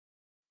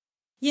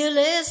You're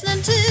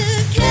listening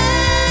to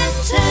Cat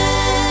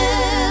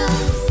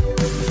Tales.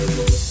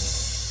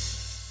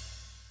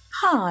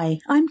 Hi,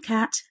 I'm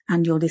Kat,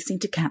 and you're listening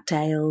to Cat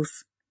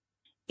Tales.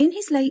 In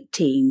his late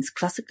teens,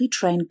 classically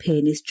trained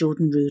pianist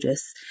Jordan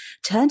Rudess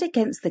turned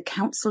against the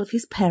counsel of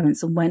his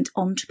parents and went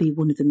on to be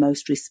one of the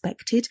most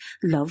respected,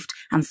 loved,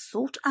 and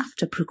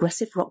sought-after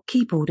progressive rock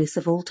keyboardists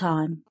of all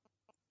time.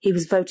 He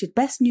was voted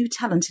Best New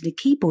Talent in a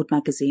Keyboard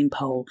magazine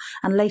poll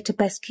and later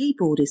Best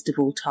Keyboardist of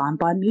All Time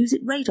by Music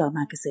Radar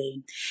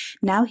magazine.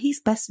 Now he's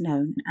best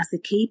known as the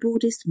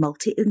keyboardist,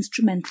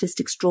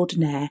 multi-instrumentalist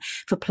extraordinaire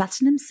for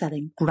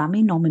platinum-selling,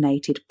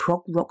 Grammy-nominated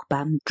prog rock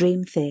band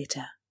Dream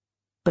Theatre.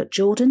 But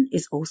Jordan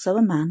is also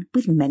a man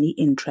with many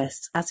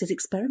interests, as his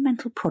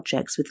experimental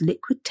projects with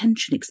Liquid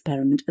Tension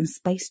Experiment and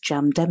Space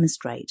Jam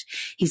demonstrate.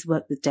 He's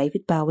worked with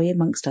David Bowie,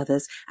 amongst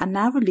others, and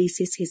now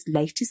releases his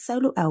latest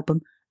solo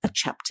album, A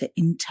Chapter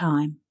in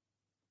Time.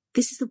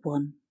 This is the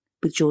one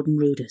with Jordan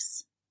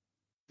Rudess.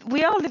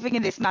 We are living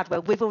in this mad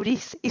world. We've already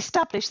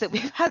established that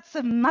we've had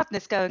some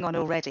madness going on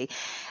already.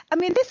 I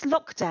mean, this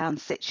lockdown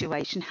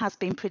situation has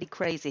been pretty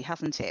crazy,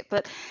 hasn't it?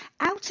 But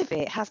out of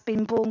it has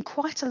been born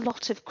quite a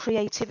lot of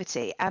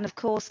creativity. And of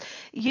course,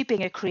 you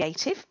being a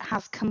creative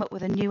has come up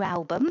with a new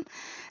album.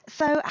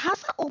 So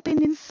has that all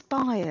been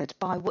inspired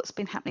by what's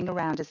been happening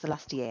around us the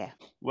last year?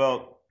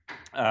 Well,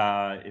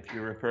 if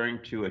you're referring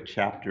to A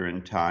Chapter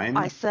in Time.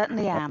 I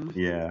certainly am.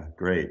 Yeah,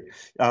 great.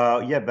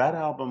 That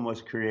album was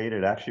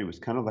created, actually, it was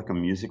kind of like a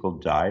musical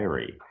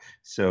diary.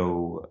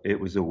 So it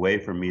was a way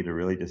for me to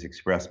really just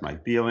express my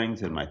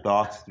feelings and my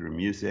thoughts through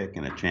music,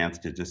 and a chance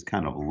to just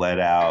kind of let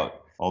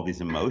out all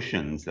these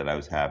emotions that I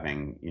was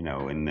having, you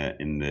know, in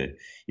the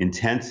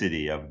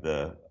intensity of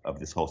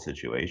this whole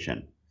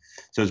situation.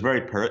 So it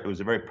was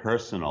a very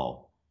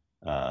personal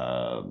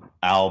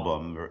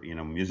album, or, you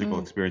know, musical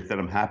experience that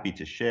I'm happy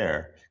to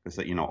share, because,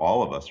 you know,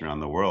 all of us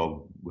around the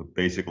world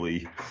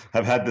basically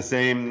have had the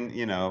same,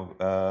 you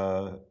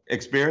know,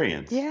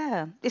 experience.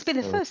 Yeah, it's been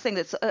the first thing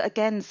that's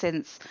again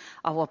since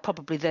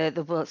probably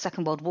the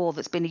Second World War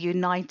that's been a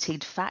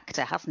united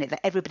factor, hasn't it?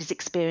 That everybody's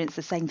experienced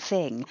the same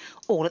thing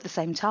all at the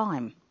same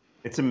time.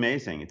 It's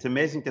amazing. It's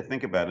amazing to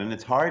think about, and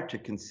it's hard to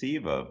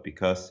conceive of,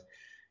 because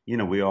you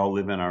know, we all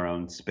live in our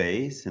own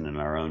space and in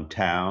our own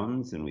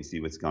towns, and we see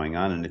what's going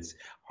on. And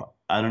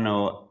I don't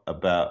know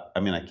about,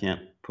 I mean, I can't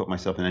put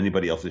myself in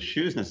anybody else's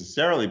shoes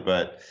necessarily,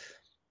 but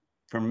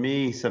for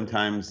me,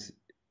 sometimes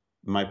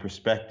my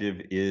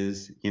perspective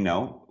is, you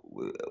know,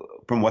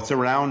 from what's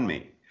around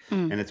me.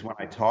 And it's when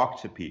I talk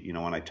to people, you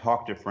know, when I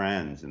talk to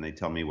friends and they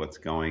tell me what's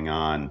going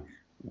on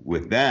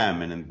with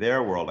them and in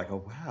their world, I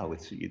go, wow,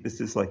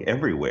 this is like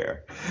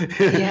everywhere.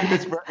 Yeah.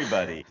 It's for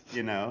everybody,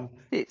 you know.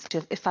 It's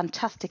a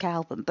fantastic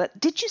album. But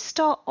did you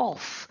start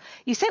off,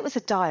 you say it was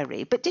a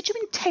diary, but did you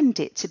intend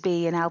it to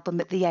be an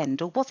album at the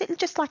end, or was it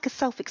just like a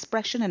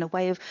self-expression and a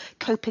way of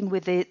coping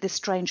with the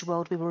strange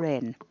world we were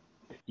in?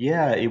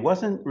 Yeah, it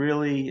wasn't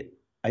really,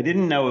 I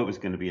didn't know it was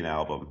going to be an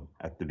album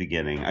at the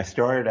beginning. I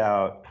started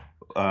out,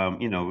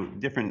 you know,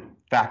 different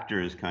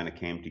factors kind of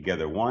came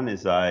together. One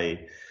is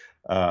I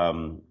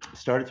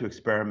started to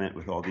experiment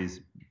with all these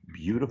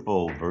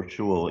beautiful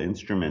virtual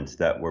instruments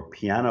that were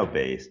piano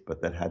based,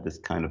 but that had this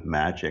kind of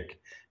magic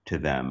to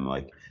them.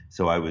 Like,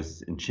 so I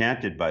was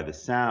enchanted by the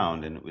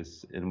sound, and it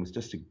was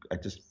just I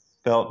just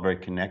felt very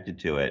connected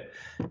to it.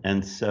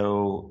 And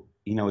so,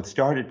 you know, it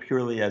started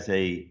purely as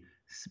a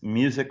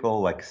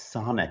musical, like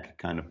sonic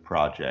kind of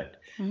project.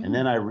 And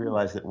then I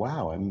realized that,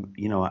 wow,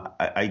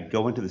 I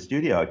go into the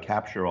studio, I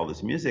capture all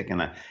this music,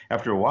 and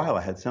after a while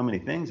I had so many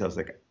things, I was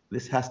like,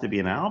 this has to be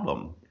an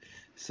album.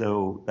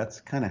 So that's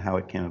kind of how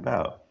it came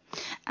about.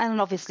 And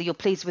obviously you're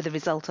pleased with the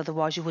result,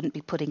 otherwise you wouldn't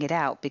be putting it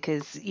out,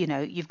 because, you know,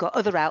 you've got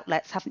other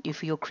outlets, haven't you,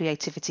 for your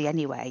creativity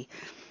anyway?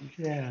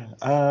 Yeah.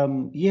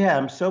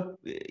 I'm so,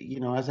 you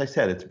know, as I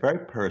said, it's very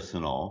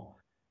personal,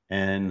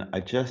 and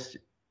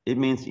it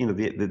means, you know,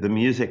 the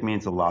music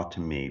means a lot to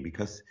me,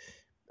 because,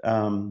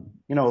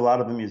 you know, a lot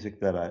of the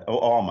music that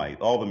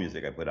all the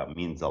music I put out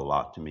means a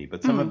lot to me,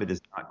 but some of it is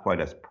not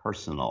quite as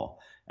personal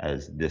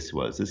as this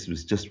was. This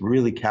was just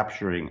really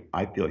capturing,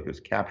 I feel like it was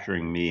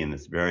capturing me in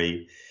this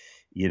very,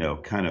 you know,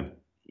 kind of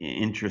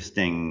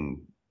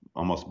interesting,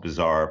 almost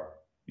bizarre,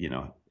 you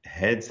know,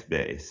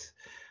 headspace.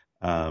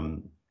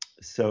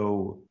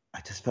 So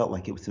I just felt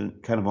like it was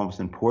kind of almost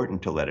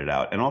important to let it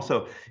out. And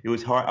also it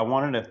was hard. I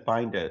wanted to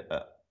find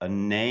a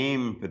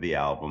name for the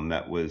album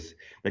that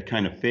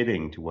kind of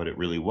fitting to what it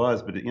really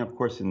was. But, you know, of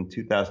course, in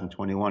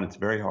 2021, it's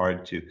very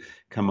hard to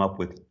come up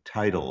with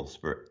titles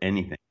for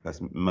anything,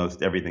 because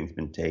most everything's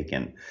been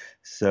taken.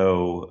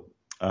 So,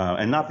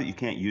 and not that you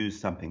can't use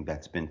something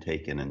that's been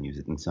taken and use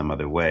it in some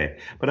other way,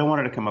 but I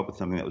wanted to come up with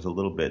something that was a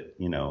little bit,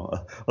 you know,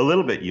 a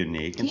little bit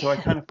unique. And so I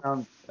kind of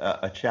found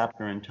a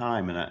chapter in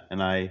time,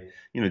 and I,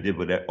 you know, did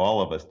what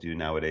all of us do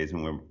nowadays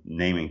when we're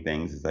naming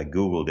things, is I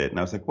Googled it, and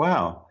I was like,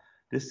 wow,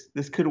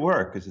 this could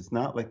work because it's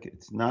not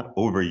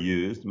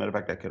overused. As a matter of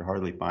fact, I could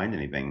hardly find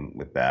anything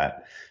with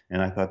that.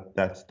 And I thought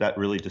that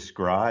really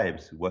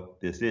describes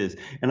what this is.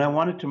 And I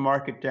wanted to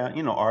mark it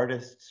down.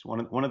 Artists,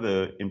 one of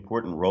the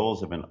important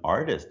roles of an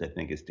artist, I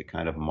think, is to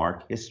kind of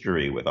mark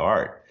history with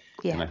art.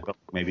 Yeah. And I felt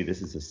maybe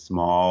this is a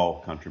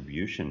small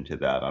contribution to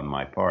that on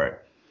my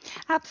part.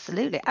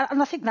 Absolutely.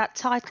 And I think that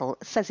title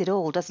says it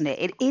all, doesn't it?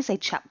 It is a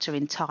chapter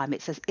in time.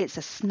 It's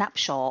a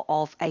snapshot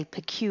of a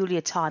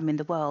peculiar time in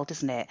the world,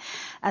 isn't it?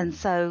 And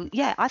so,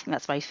 yeah, I think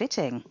that's very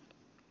fitting.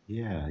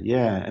 Yeah,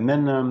 yeah. And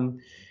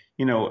then,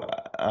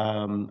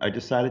 I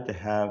decided to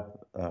have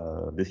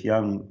this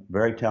young,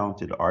 very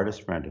talented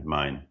artist friend of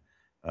mine,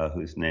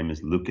 whose name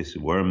is Lucas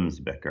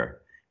Wormsbecker.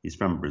 He's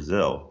from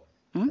Brazil.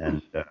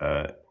 And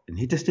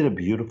he just did a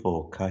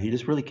beautiful he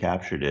just really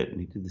captured it. And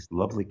he did this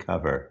lovely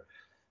cover.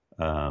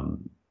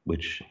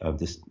 Which I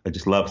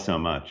just love so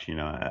much.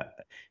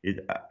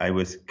 I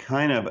was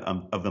kind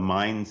of the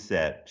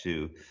mindset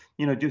to,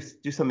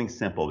 do something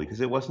simple because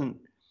it wasn't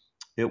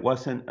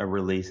a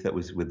release that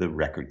was with a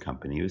record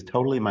company. It was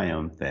totally my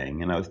own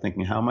thing, and I was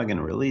thinking, how am I going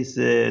to release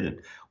it, and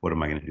what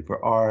am I going to do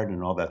for art,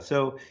 and all that.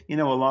 So,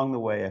 along the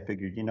way, I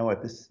figured,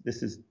 what, this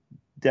is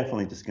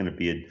definitely just going to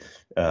be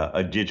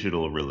a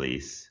digital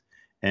release,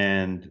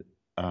 and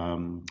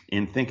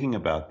in thinking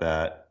about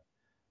that.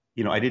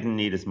 I didn't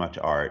need as much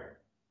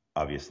art,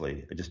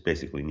 obviously. I just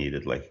basically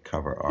needed like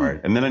cover art.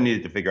 And then I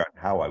needed to figure out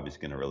how I was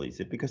going to release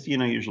it because,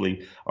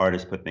 usually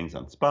artists put things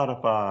on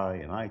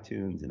Spotify and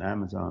iTunes and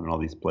Amazon and all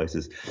these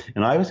places.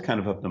 And I was kind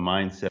of the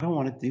mindset, I don't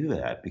want to do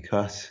that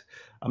because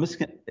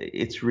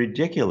it's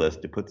ridiculous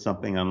to put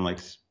something on like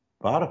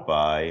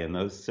Spotify and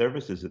those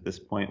services at this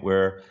point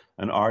where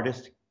an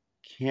artist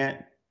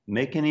can't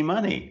make any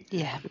money.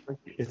 Yeah.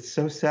 It's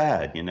so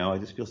sad, I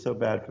just feel so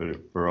bad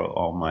for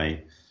all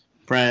my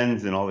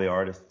friends and all the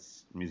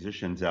artists,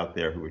 musicians out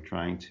there who are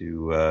trying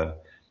to,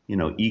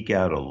 eke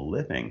out a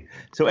living.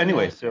 So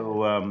anyway,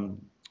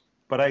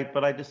 but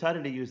I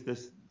decided to use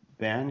this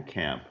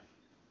Bandcamp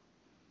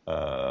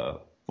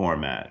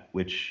format,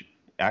 which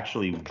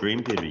actually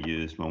Dream Theater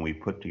used when we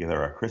put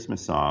together our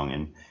Christmas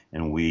song,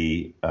 and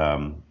we,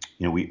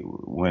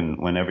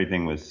 when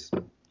everything was.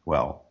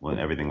 Well, when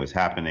everything was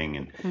happening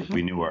and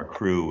we knew our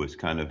crew was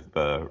kind of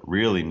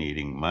really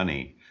needing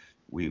money,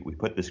 we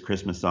put this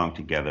Christmas song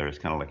together as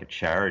kind of like a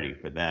charity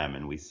for them,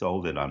 and we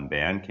sold it on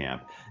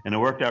Bandcamp, and it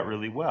worked out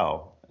really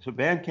well. So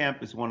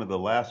Bandcamp is one of the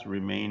last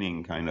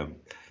remaining kind of,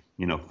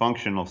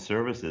 functional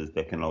services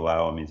that can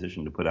allow a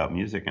musician to put out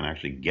music and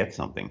actually get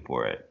something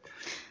for it.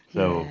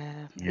 So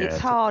yeah, it's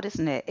hard,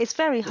 isn't it? It's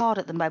very hard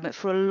at the moment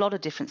for a lot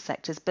of different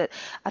sectors, but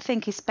I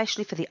think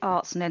especially for the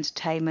arts and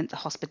entertainment, the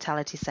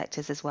hospitality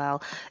sectors as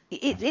well,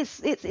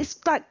 it's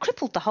like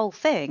crippled the whole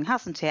thing,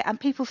 hasn't it? And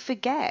people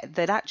forget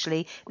that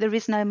actually there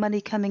is no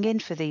money coming in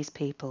for these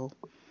people.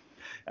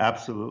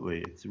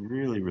 Absolutely, it's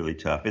really, really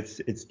tough.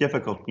 It's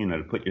difficult,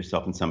 to put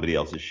yourself in somebody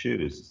else's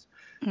shoes.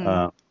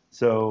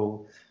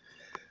 So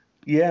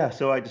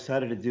I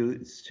decided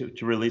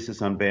to release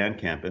this on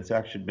Bandcamp. It's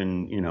actually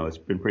been, it's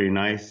been pretty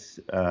nice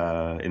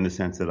in the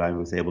sense that I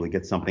was able to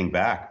get something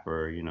back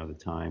for, the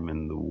time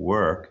and the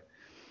work.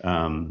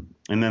 And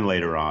then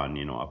later on,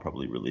 I'll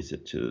probably release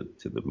it to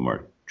the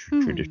more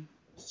traditional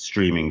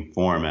streaming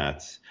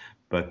formats.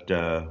 But,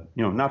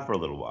 not for a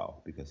little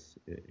while because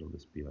it'll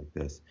just be like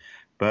this.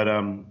 But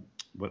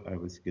what I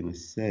was going to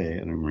say, I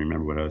don't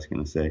remember what I was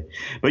going to say.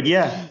 But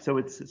yeah, so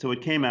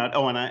it came out.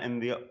 Oh,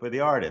 for the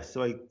artist.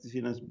 So I,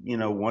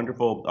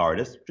 wonderful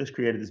artist just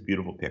created this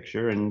beautiful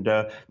picture, and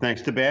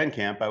thanks to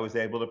Bandcamp, I was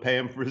able to pay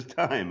him for his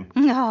time.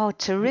 Oh,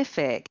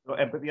 terrific! But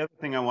the other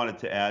thing I wanted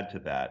to add to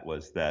that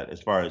was that as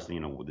far as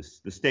the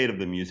state of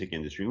the music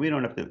industry, we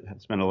don't have to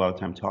spend a lot of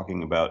time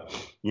talking about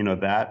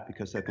that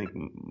because I think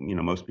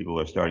most people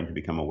are starting to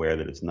become aware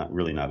that it's not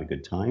a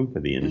good time for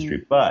the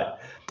industry.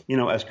 But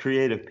as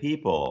creative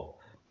people.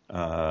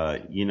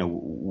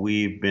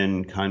 We've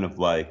been kind of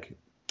like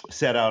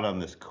set out on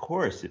this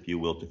course, if you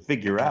will, to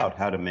figure out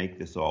how to make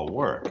this all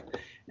work.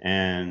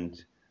 And,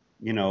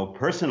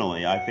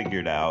 personally, I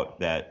figured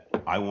out that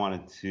I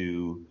wanted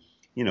to,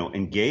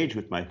 engage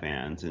with my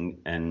fans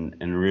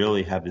and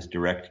really have this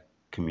direct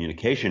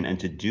communication. And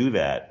to do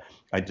that,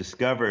 I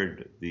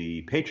discovered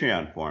the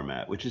Patreon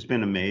format, which has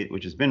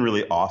been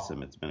really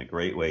awesome. It's been a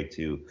great way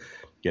to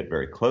get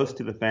very close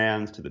to the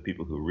fans, to the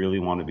people who really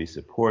want to be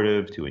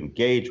supportive, to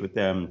engage with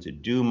them, to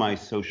do my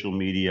social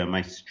media,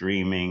 my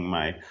streaming,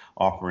 my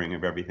offering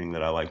of everything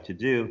that I like to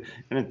do,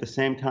 and at the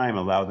same time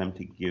allow them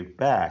to give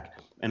back.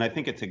 And I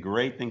think it's a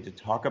great thing to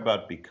talk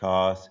about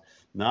because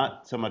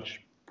not so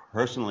much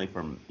personally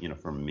from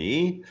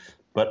me,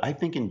 but I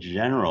think in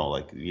general,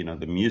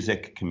 the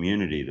music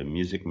community, the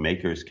music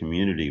makers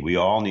community, we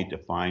all need to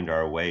find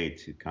our way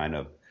to kind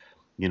of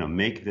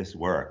make this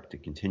work, to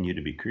continue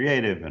to be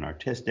creative and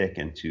artistic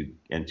and to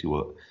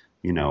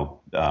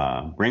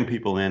bring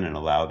people in and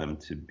allow them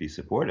to be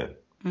supportive.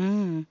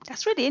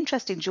 That's really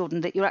interesting,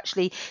 Jordan, that you're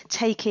actually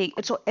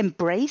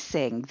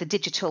embracing the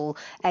digital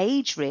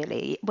age,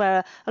 really,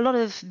 where a lot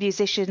of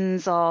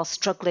musicians are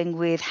struggling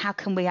with how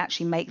can we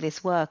actually make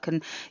this work,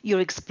 and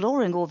you're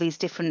exploring all these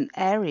different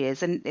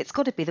areas, and it's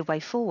got to be the way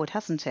forward,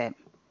 hasn't it?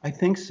 I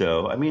think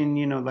so. I mean,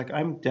 like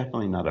I'm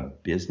definitely not a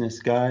business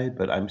guy,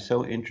 but I'm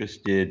so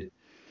interested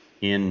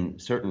in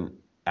certain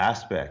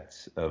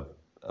aspects of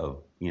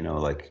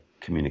like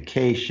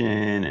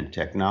communication and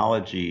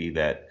technology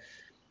that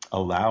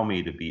allow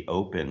me to be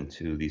open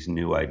to these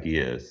new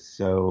ideas.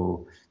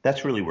 So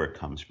that's really where it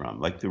comes from.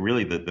 Like the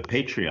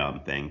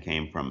Patreon thing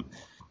came from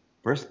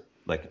first,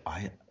 like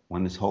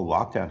when this whole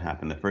lockdown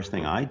happened, the first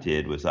thing I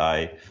did was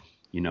I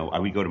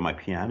would go to my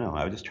piano.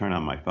 I would just turn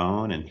on my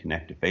phone and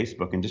connect to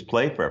Facebook and just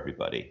play for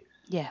everybody.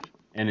 Yeah.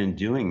 And in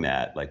doing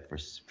that, like for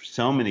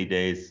so many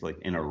days, like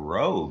in a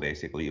row,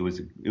 basically, it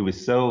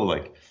was so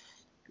like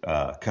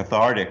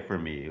cathartic for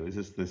me. It was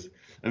just this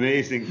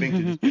amazing thing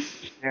to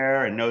just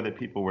share and know that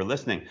people were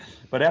listening.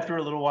 But after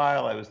a little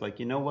while, I was like,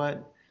 you know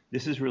what?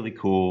 This is really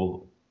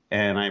cool.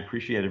 And I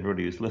appreciate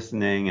everybody who's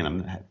listening. And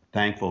I'm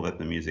thankful that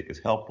the music is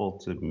helpful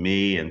to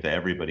me and to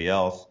everybody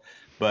else.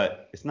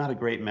 But it's not a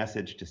great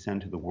message to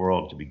send to the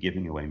world to be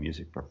giving away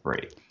music for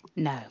free.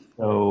 No.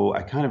 So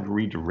I kind of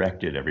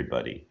redirected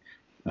everybody.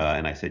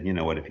 And I said, you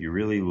know what, if you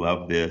really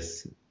love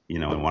this,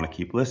 and want to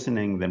keep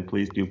listening, then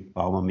please do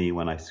follow me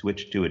when I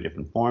switch to a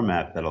different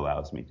format that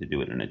allows me to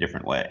do it in a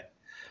different way.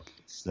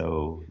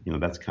 So,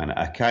 that's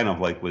I kind of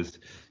like was,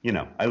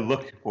 I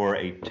looked for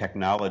a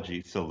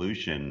technology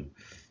solution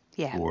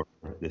for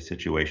the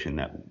situation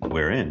that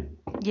we're in.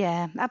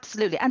 Yeah,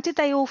 absolutely. And did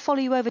they all follow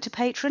you over to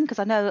Patreon? Because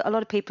I know a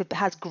lot of people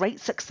has great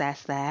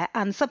success there,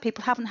 and some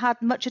people haven't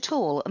had much at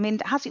all. I mean,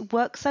 has it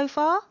worked so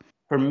far?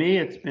 For me,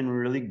 it's been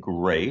really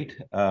great.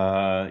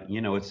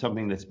 It's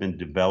something that's been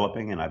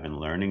developing, and I've been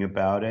learning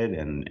about it,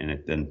 and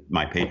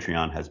my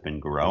Patreon has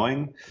been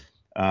growing,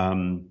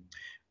 and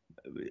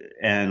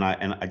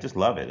I just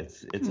love it.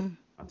 It's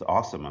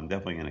awesome. I'm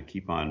definitely going to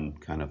keep on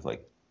kind of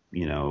like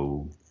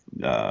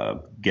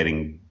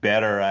getting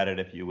better at it,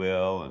 if you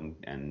will,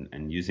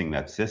 and using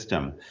that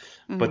system.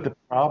 But the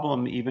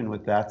problem, even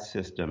with that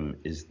system,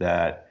 is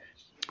that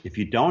if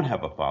you don't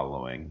have a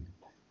following,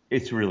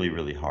 it's really,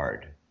 really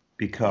hard.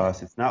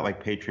 Because it's not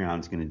like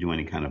Patreon's going to do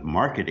any kind of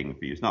marketing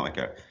for you. It's not like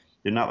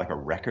they're not like a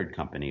record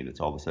company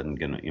that's all of a sudden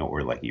going to,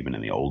 or like even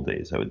in the old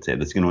days, I would say,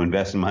 that's going to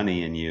invest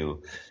money in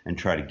you and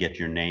try to get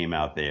your name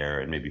out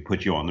there and maybe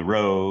put you on the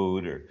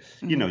road or,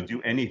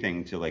 do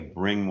anything to like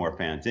bring more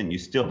fans in. You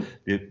still,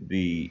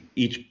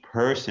 each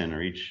person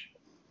or each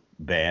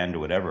band or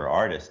whatever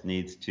artist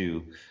needs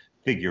to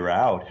figure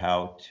out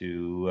how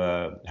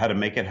to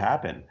make it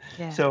happen.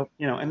 Yeah. So,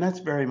 and that's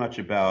very much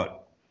about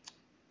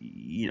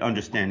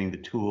understanding the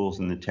tools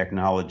and the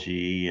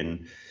technology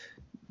and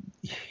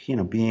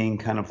being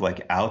kind of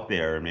like out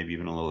there and maybe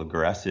even a little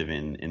aggressive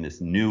in this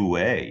new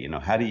way.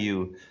 How do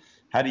you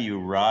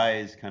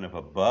rise kind of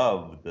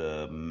above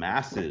the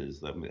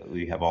masses?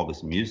 We have all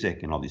this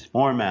music and all these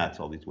formats,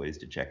 all these ways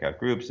to check out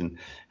groups, and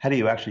how do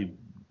you actually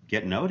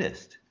get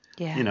noticed?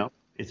 Yeah.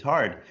 It's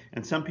hard,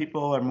 and some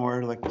people are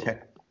more like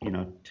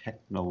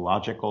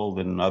technological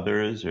than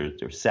others, or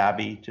they're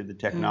savvy to the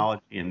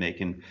technology, and they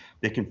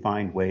can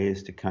find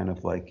ways to kind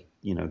of like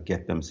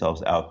get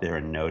themselves out there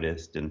and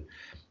noticed. And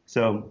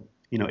so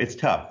it's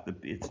tough.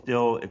 It's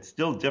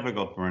still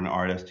difficult for an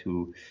artist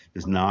who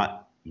does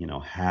not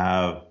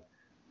have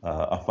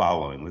a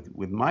following.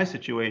 With my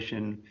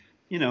situation,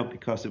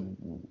 because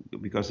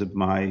of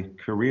my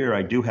career,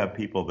 I do have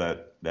people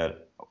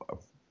that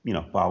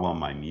follow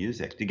my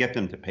music. To get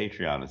them to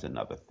Patreon is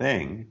another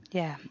thing.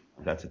 Yeah.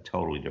 That's a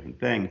totally different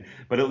thing.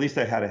 But at least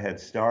I had a head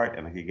start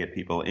and I could get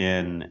people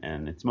in.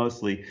 And it's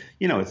mostly,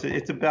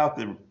 it's about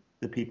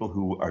the people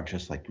who are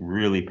just like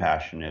really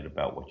passionate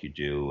about what you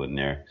do, and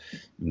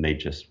they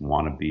just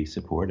want to be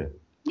supportive.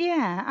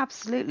 Yeah,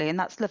 absolutely. And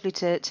that's lovely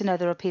to know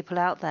there are people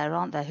out there,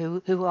 aren't there,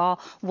 who are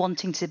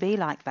wanting to be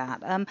like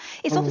that.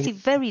 It's obviously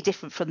very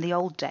different from the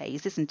old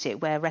days, isn't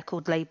it, where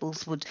record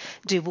labels would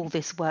do all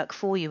this work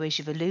for you, as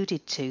you've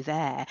alluded to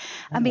there.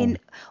 I mean,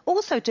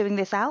 also doing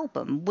this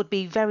album would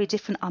be very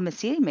different, I'm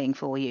assuming,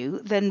 for you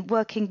than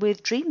working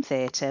with Dream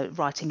Theatre,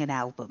 writing an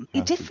album.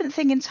 A different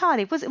thing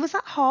entirely. Was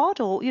that hard,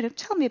 or,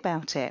 tell me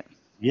about it.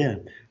 Yeah.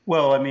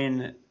 Well, I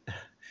mean,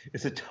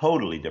 it's a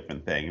totally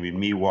different thing. I mean,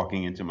 me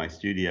walking into my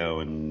studio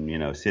and,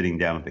 sitting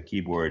down at the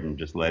keyboard and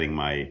just letting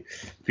my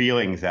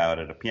feelings out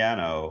at a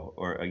piano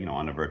or,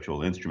 on a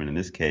virtual instrument in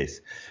this case,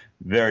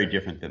 very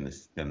different than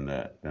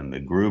the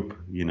group,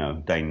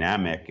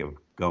 dynamic of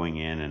going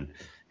in and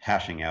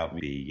hashing out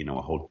maybe, a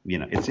whole,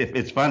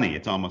 it's funny.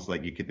 It's almost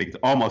like you could think it's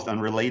almost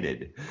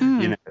unrelated,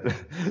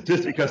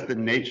 just because the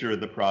nature of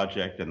the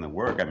project and the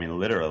work. I mean,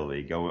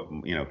 literally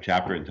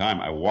chapter in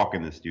time, I walk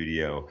in the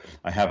studio,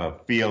 I have a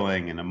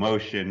feeling, an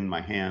emotion,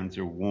 my hands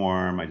are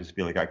warm. I just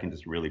feel like I can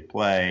just really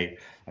play.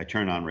 I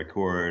turn on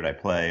record, I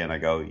play, and I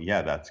go,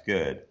 yeah, that's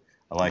good.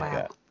 I like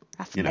that.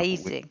 That's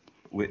amazing.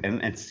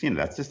 And it's,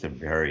 that's just a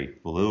very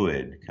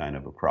fluid kind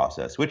of a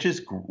process, which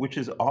is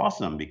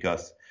awesome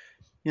because,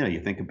 you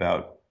think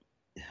about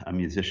a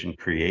musician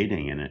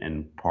creating,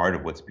 and part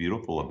of what's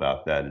beautiful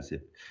about that is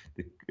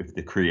if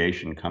the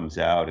creation comes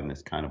out in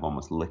this kind of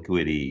almost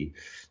liquidy,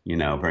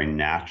 very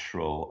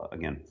natural,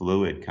 again,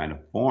 fluid kind of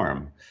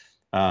form.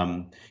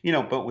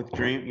 But with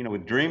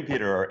Dream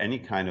Theater or any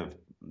kind of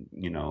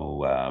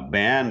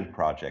band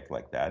project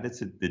like that,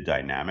 the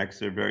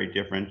dynamics are very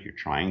different. You're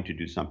trying to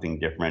do something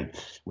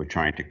different. We're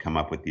trying to come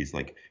up with these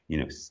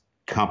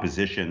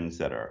compositions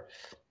that are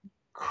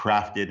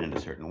crafted in a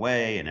certain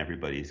way, and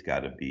everybody's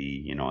got to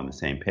be on the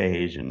same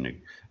page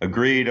and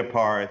agree to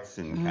parts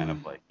and kind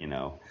of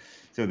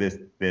so there's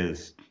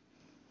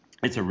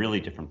it's a really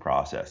different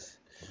process.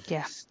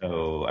 Yeah.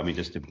 So I mean,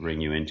 just to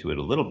bring you into it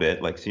a little bit,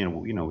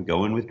 we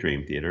go in with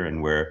Dream Theater,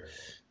 and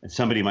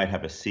somebody might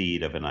have a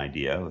seed of an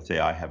idea. Let's say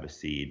I have a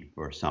seed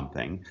for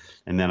something,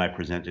 and then I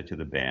present it to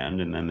the band,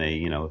 and then they,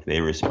 if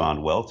they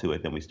respond well to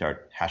it, then we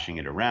start hashing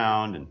it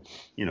around and,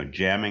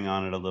 jamming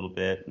on it a little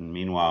bit. And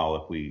meanwhile,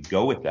 if we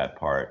go with that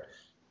part,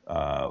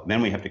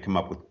 then we have to come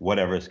up with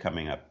whatever is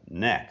coming up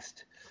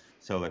next.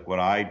 So what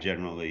I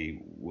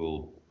generally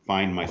will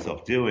find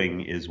myself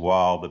doing is,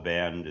 while the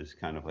band is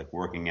kind of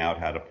working out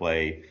how to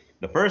play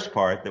the first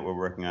part that we're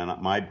working on,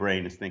 my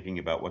brain is thinking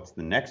about what's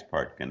the next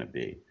part going to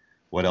be.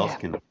 What else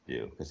can we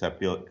do?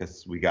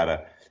 Because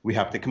we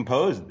have to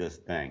compose this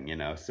thing,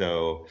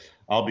 So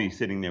I'll be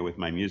sitting there with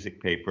my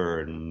music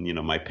paper and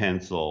my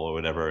pencil or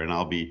whatever, and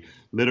I'll be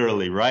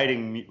literally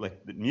writing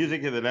the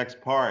music of the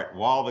next part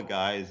while the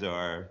guys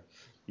are,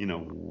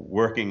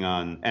 working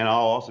on. And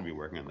I'll also be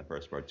working on the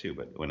first part too.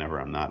 But whenever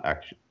I'm not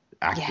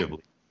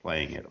actively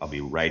playing it, I'll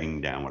be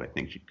writing down what I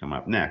think should come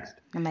up next.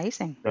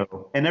 Amazing.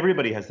 So, and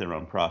everybody has their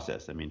own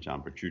process. I mean,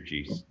 John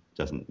Petrucci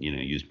doesn't,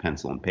 use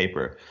pencil and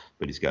paper,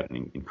 but he's got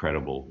an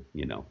incredible,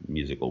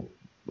 musical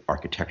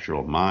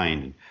architectural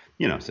mind,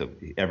 so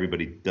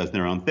everybody does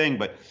their own thing.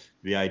 But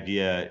the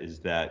idea is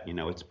that,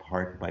 it's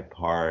part by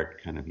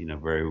part, kind of,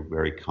 very,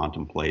 very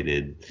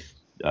contemplated,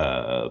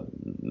 a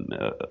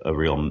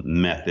real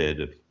method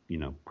of,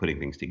 putting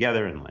things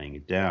together and laying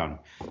it down.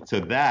 So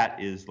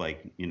that is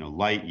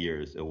light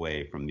years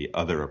away from the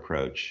other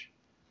approach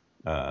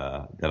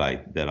that I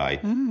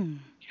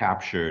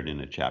captured in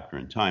A Chapter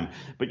in Time.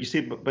 But you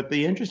see, but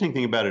the interesting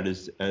thing about it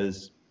is,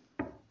 as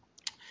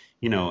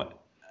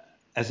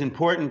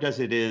important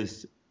as it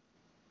is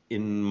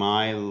in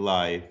my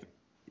life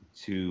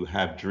to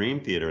have Dream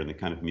Theater and the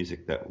kind of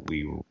music that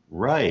we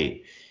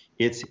write,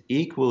 it's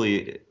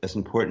equally as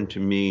important to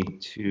me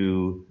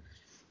to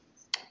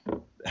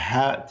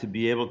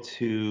be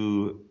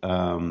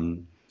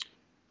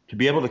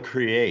able to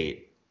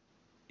create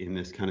in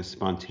this kind of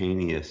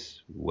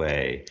spontaneous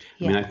way.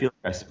 Yeah. I mean, I feel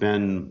like I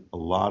spend a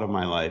lot of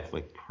my life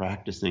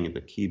practicing at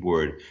the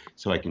keyboard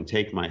so I can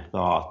take my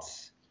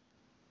thoughts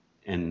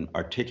and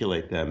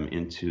articulate them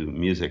into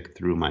music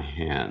through my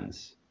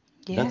hands.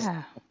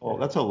 Yeah.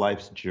 That's a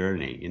life's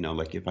journey.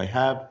 If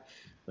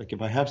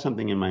I have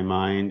something in my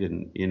mind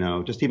and,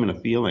 just even a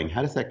feeling,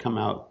 how does that come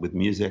out with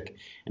music?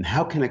 And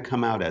how can it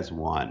come out as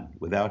one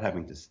without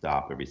having to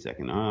stop every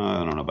second? Oh,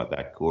 I don't know about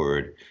that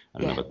chord. I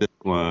don't know about this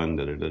one,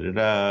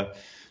 da-da-da-da-da.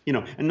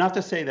 And not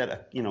to say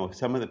that,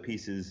 some of the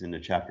pieces in A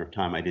Chapter of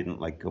Time, I didn't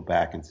go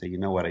back and say, you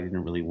know what, I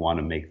didn't really want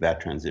to make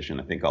that transition.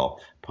 I think I'll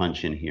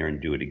punch in here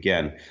and do it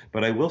again.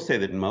 But I will say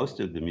that most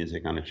of the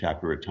music on A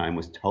Chapter of Time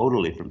was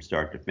totally from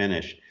start to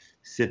finish.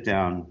 Sit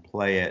down,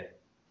 play it,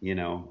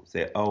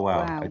 say, oh,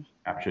 wow. I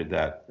captured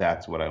that.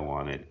 That's what I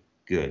wanted.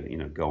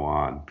 Good, go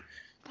on.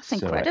 That's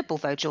incredible,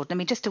 though, Jordan. I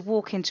mean, just to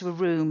walk into a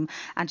room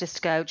and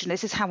just go,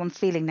 this is how I'm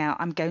feeling now.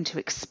 I'm going to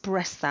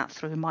express that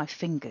through my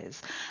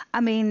fingers.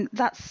 I mean,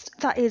 that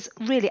is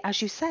really,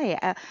 as you say,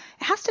 it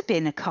has to be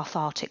in a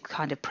cathartic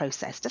kind of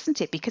process,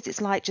 doesn't it? Because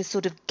it's just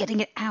sort of getting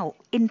it out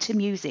into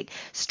music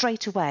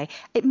straight away.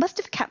 It must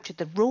have captured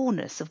the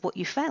rawness of what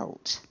you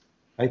felt.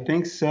 I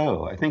think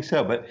so.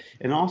 But,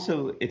 and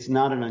also, it's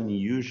not an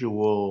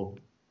unusual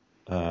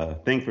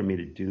thing for me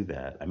to do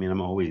that. I mean,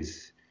 I'm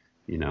always,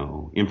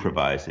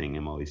 improvising.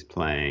 I'm always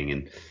playing.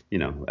 And,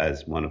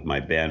 as one of my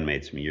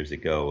bandmates from years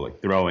ago,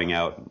 throwing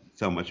out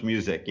so much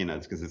music,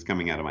 it's because it's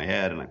coming out of my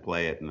head and I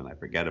play it and then I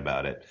forget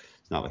about it.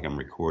 It's not like I'm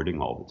recording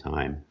all the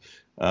time.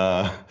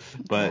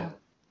 But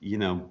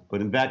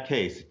in that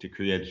case, to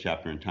create A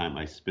Chapter in Time,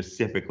 I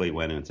specifically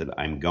went in and said,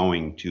 I'm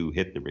going to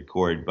hit the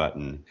record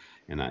button,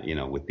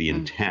 and with the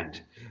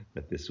intent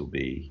that this will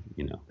be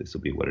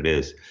what it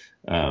is.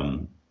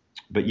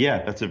 But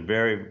yeah, that's a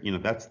very,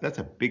 that's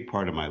a big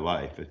part of my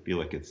life. I feel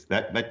like it's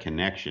that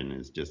connection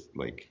is just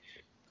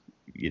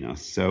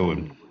so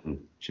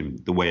important to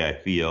the way I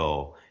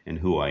feel and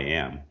who I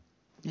am.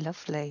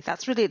 Lovely.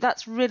 That's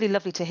really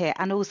lovely to hear.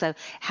 And also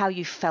how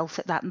you felt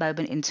at that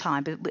moment in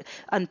time.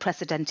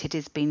 Unprecedented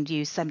has been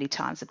used so many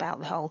times about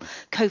the whole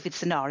COVID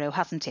scenario,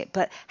 hasn't it?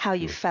 But how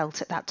you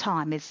felt at that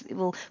time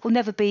will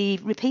never be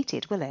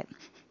repeated, will it?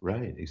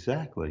 Right.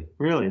 Exactly.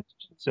 Really. It's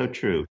so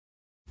true.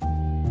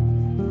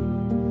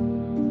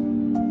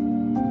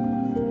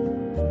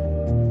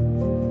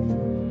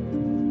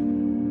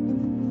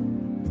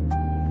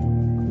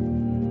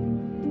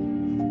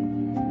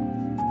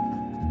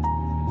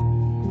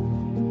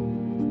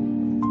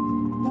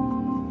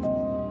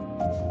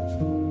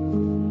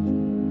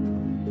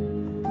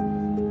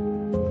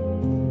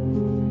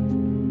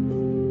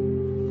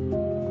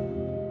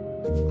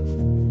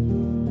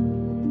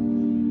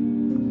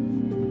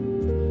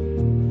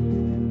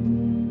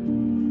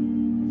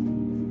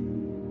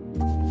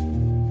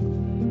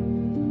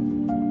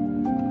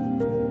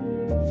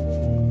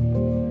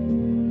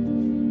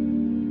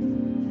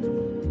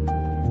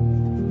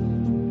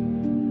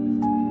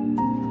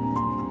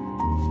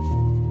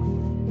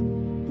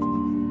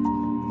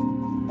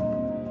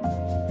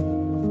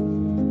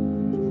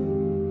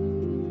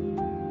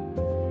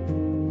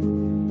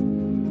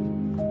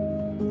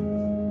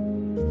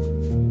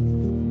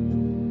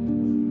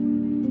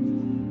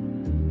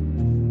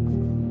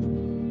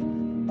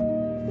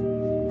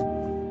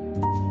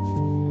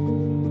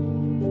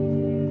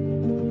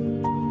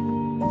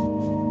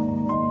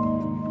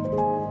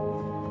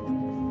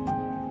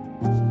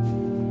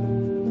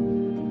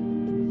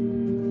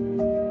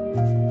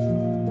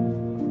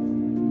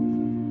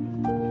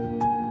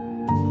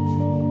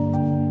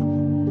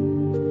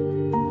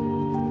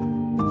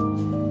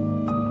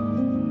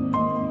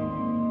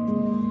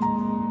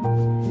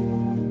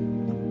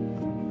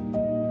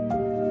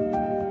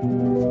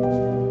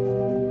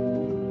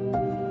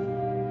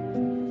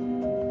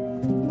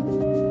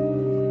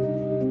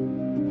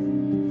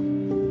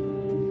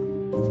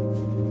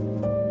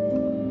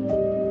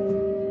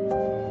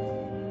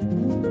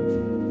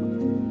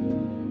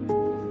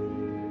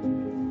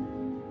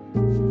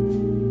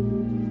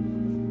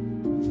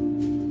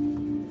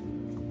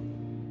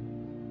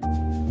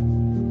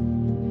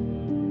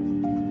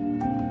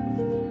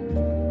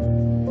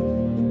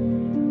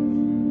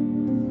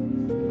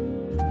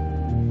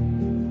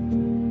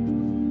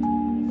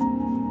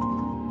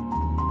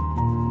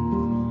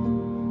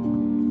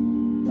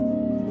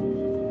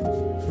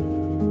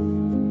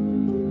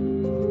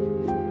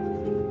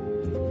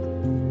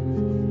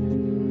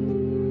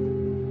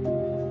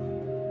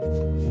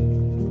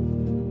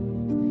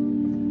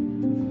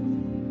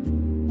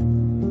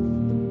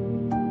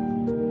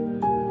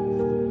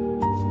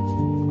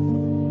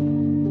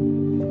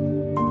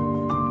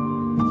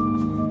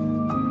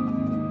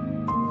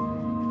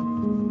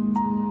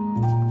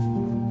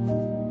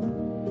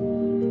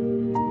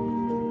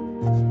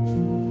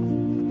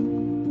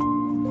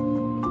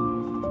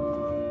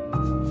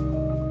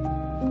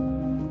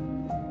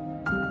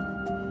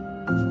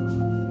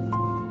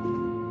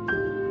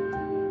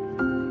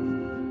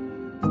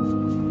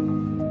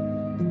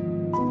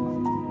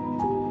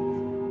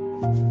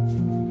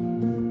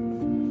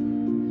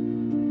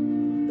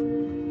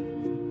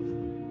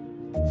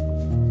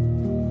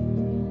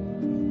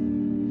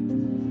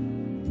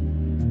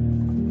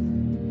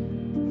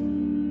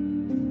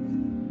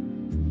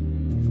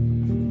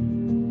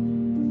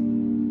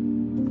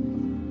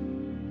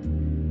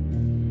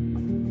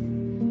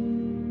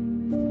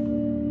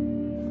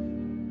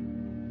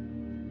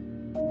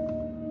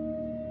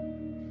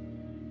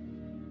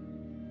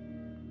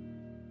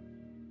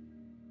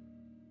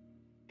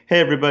 Hey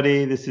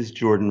everybody, this is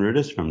Jordan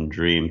Rudess from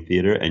Dream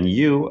Theater, and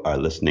you are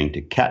listening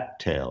to Cat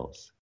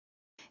Tales.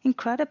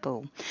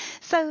 Incredible.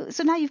 So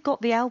now you've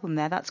got the album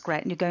there. That's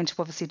great, and you're going to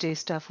obviously do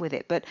stuff with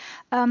it. But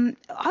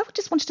I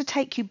just wanted to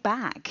take you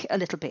back a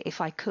little bit, if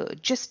I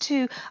could, just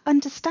to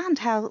understand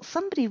how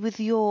somebody with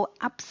your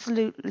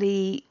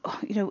absolutely,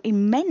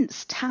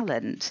 immense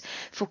talent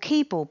for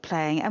keyboard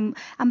playing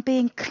and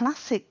being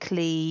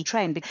classically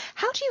trained.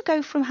 How do you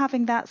go from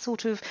having that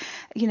sort of,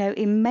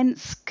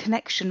 immense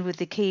connection with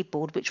the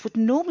keyboard, which would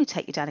normally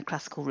take you down a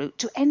classical route,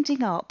 to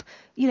ending up,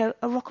 a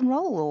rock and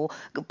roll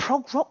or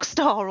prog rock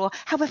star, or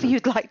however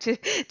you'd like to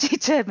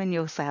determine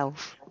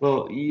yourself?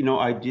 Well,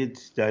 I did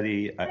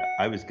study,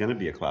 I was going to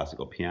be a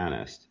classical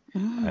pianist. I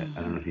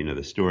don't know if you know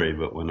the story,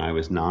 but when I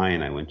was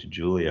 9, I went to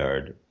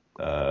Juilliard,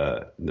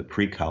 the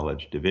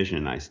pre-college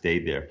division. I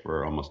stayed there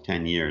for almost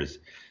 10 years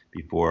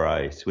before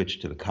I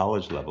switched to the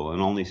college level,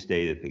 and only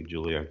stayed at the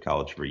Juilliard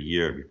College for a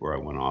year before I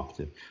went off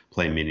to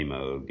play Mini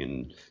Moog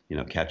and,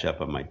 catch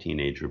up on my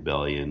teenage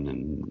rebellion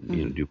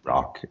and, do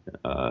rock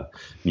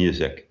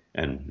music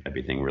and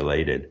everything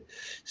related.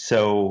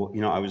 So,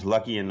 I was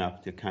lucky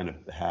enough to kind of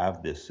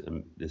have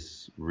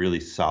this really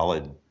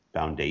solid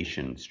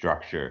foundation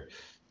structure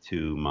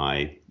to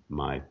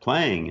my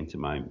playing and to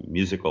my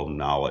musical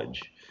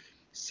knowledge.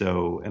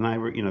 So, and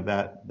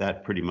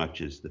that pretty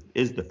much is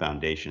the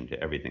foundation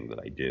to everything that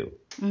I do.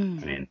 I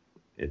mean,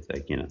 it's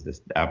like,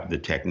 the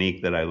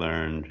technique that I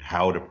learned,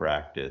 how to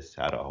practice,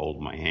 how to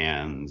hold my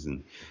hands,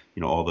 and,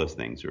 all those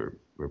things were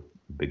a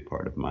big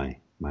part of my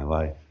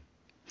life.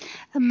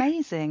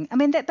 Amazing. I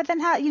mean, but then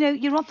how,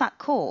 you're on that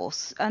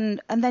course,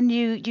 and then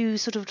you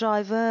sort of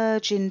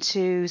diverge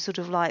into sort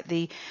of like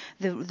the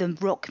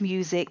rock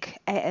music,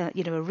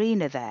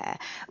 arena there.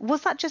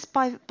 Was that just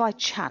by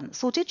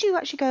chance, or did you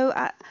actually go,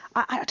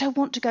 I don't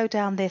want to go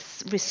down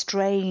this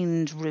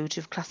restrained route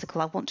of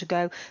classical, I want to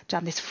go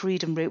down this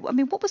freedom route? I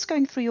mean, what was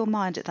going through your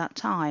mind at that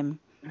time?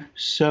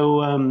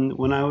 So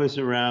when I was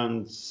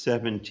around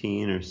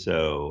 17 or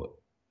so,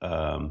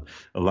 a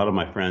lot of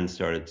my friends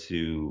started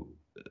to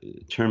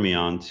turn me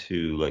on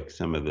to like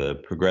some of the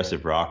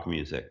progressive rock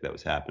music that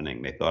was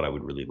happening. They thought I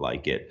would really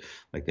like it.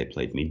 Like they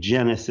played me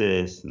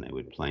Genesis, and they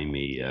would play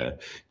me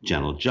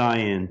Gentle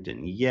Giant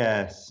and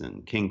Yes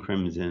and King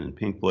Crimson and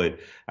Pink Floyd.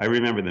 I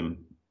remember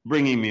them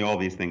bringing me all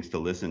these things to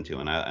listen to,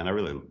 and I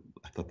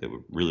thought they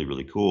were really,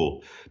 really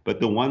cool. But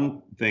the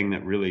one thing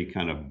that really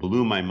kind of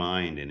blew my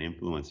mind and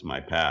influenced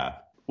my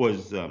path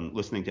was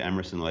listening to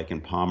Emerson, Lake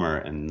and Palmer,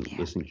 and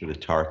listening to the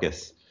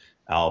Tarkus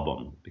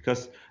album,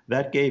 because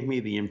that gave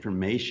me the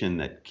information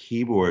that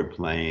keyboard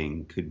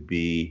playing could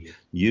be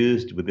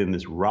used within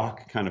this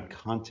rock kind of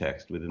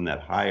context, within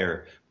that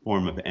higher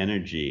form of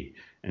energy,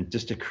 and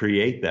just to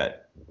create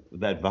that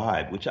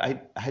vibe, which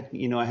I had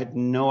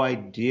no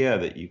idea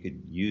that you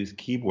could use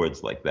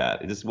keyboards like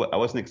that. I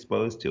wasn't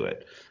exposed to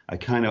it.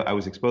 I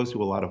was exposed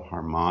to a lot of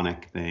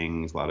harmonic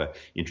things, a lot of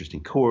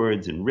interesting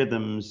chords and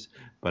rhythms,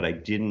 but I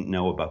didn't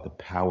know about the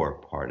power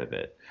part of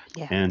it.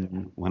 Yeah.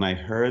 And when I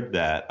heard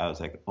that, I was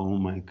like, oh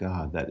my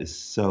God, that is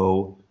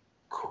so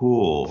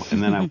cool.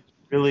 And then I was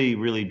really,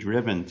 really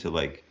driven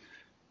to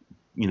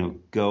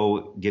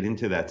go get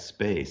into that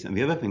space. And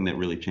the other thing that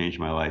really changed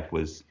my life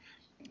was,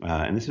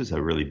 and this was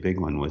a really big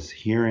one, was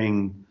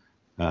hearing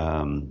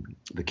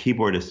the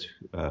keyboardist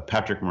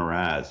Patrick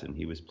Moraz, and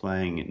he was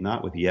playing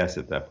not with Yes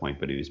at that point,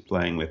 but he was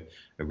playing with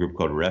a group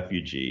called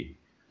Refugee,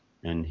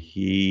 and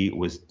he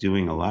was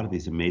doing a lot of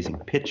these amazing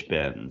pitch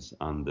bends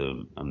on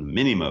the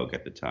Mini Moog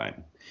at the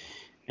time.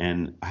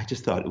 And I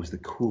just thought it was the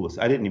coolest.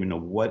 I didn't even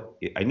know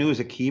I knew it was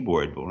a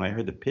keyboard, but when I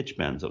heard the pitch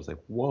bends, I was like,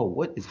 whoa,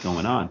 what is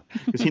going on?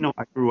 Because,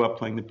 I grew up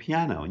playing the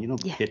piano, and you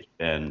don't pitch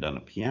bend on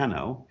a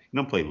piano. You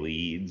don't play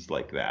leads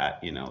like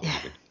that, like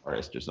a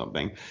guitarist or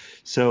something.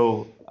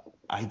 So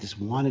I just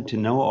wanted to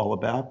know all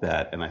about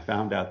that, and I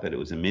found out that it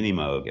was a Mini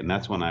Moog, and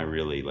that's when I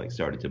really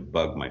started to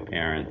bug my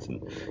parents,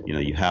 and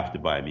you have to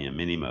buy me a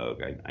Mini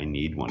Moog. I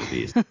need one of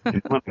these.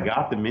 And when I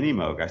got the Mini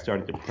Moog, I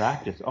started to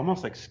practice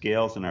almost like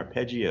scales and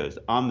arpeggios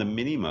on the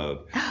Mini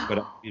Moog, but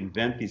I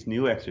invent these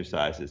new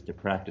exercises to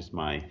practice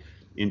my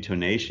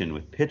intonation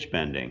with pitch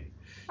bending.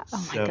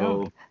 Oh my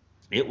God.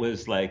 It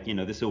was like,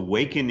 this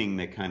awakening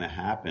that kind of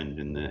happened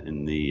in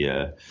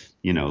the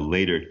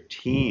later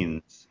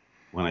teens,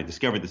 when I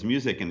discovered this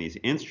music and these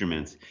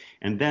instruments.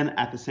 And then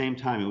at the same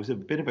time, it was a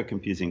bit of a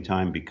confusing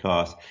time,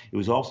 because it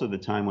was also the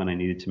time when I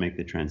needed to make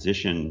the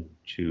transition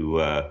to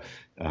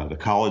the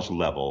college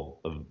level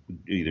of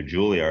either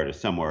Juilliard or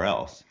somewhere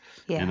else.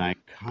 Yeah. And I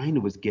kind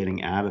of was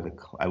getting out of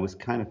I was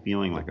kind of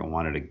feeling like I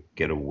wanted to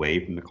get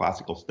away from the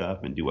classical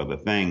stuff and do other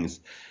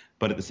things.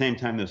 But at the same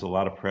time, there's a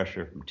lot of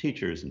pressure from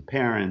teachers and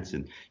parents,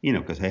 and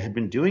because I had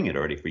been doing it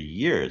already for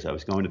years. I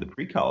was going to the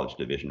pre-college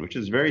division, which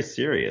is very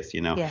serious,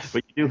 Yes.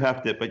 But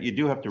you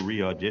do have to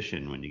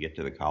re-audition when you get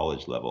to the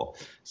college level.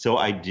 So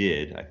I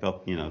did. I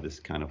felt, this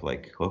kind of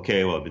like,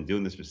 okay, well, I've been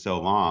doing this for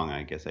so long,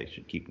 I guess I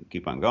should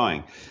keep on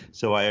going.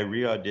 So I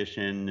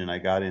re-auditioned, and I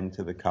got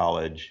into the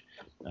college.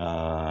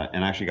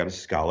 And actually got a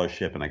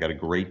scholarship, and I got a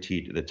great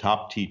teacher, the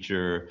top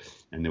teacher,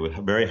 and there were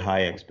very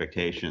high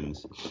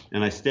expectations.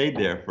 And I stayed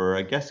there for,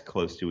 I guess,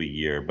 close to a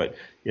year. But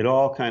it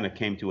all kind of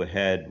came to a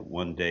head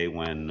one day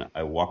when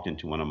I walked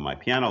into one of my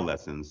piano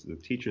lessons. The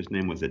teacher's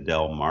name was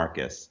Adele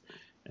Marcus,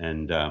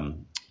 and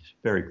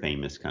very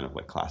famous kind of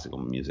like classical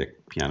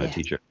music piano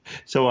teacher.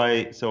 So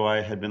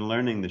I had been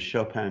learning the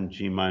Chopin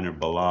G minor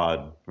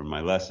ballade for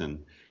my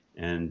lesson,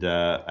 and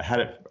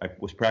I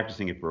was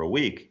practicing it for a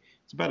week.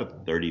 It's about a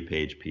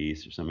 30-page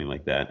piece or something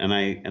like that. And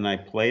I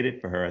played it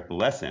for her at the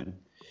lesson.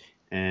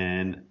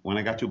 And when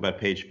I got to about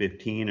page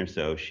 15 or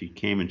so, she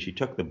came and she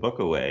took the book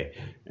away,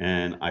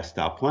 and I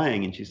stopped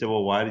playing. And she said,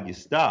 well, why did you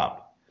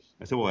stop?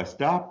 I said, well, I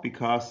stopped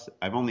because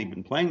I've only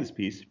been playing this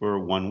piece for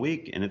 1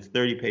 week, and it's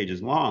 30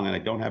 pages long, and I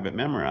don't have it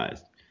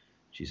memorized.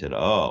 She said,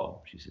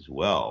 oh, she says,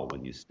 well,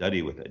 when you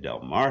study with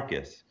Adele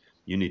Marcus,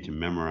 you need to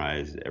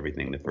memorize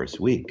everything the first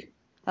week.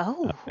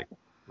 Oh. I was like,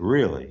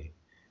 really?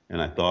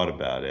 And I thought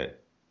about it.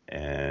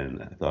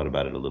 And I thought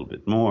about it a little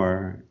bit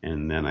more,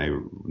 and then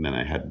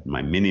I had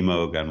my Mini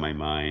Moog on my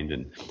mind,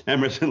 and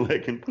Emerson,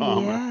 Lake and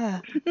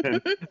Palmer,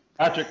 and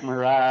Patrick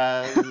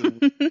Moraz,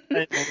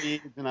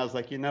 and I was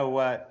like, you know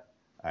what?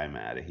 I'm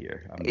out of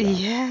here. I'm done.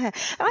 Yeah.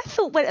 I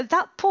thought, well, at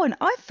that point,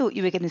 I thought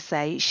you were going to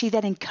say she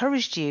then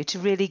encouraged you to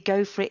really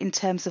go for it in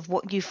terms of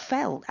what you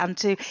felt and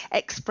to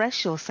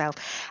express yourself.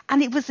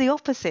 And it was the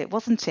opposite,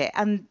 wasn't it?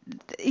 And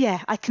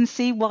yeah, I can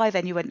see why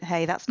then you went,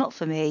 hey, that's not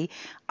for me.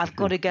 I've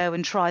got to go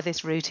and try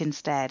this route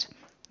instead.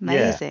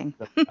 Amazing.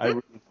 Yeah.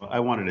 I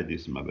wanted to do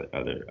some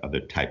other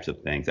types of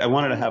things. I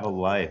wanted to have a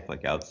life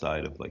like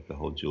outside of like the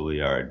whole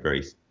Juilliard,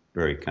 very,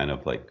 very kind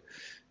of like,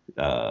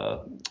 I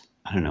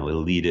don't know,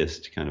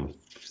 elitist kind of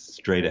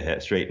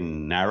straight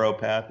and narrow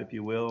path, if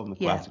you will, in the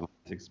classical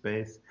music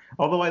space.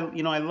 Although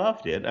I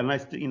loved it, and I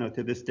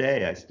to this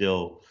day I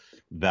still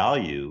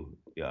value.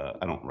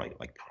 I don't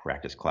like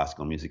practice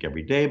classical music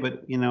every day,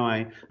 but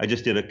I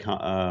just did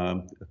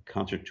a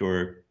concert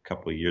tour a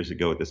couple of years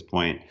ago at this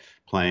point,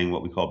 playing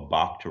what we call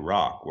Bach to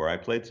rock, where I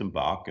played some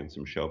Bach and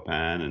some Chopin,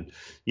 and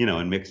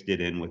and mixed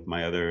it in with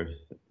my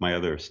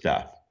other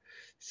stuff.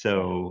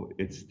 So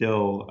it's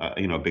still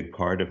a big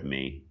part of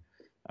me.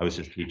 I was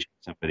just teaching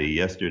somebody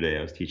yesterday.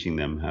 I was teaching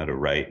them how to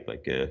write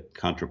like a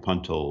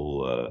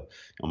contrapuntal,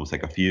 almost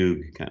like a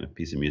fugue kind of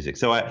piece of music.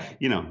 So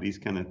these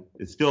kind of,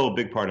 it's still a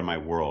big part of my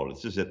world.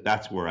 It's just that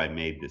that's where I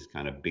made this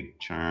kind of big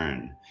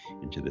turn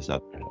into this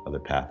other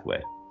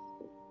pathway.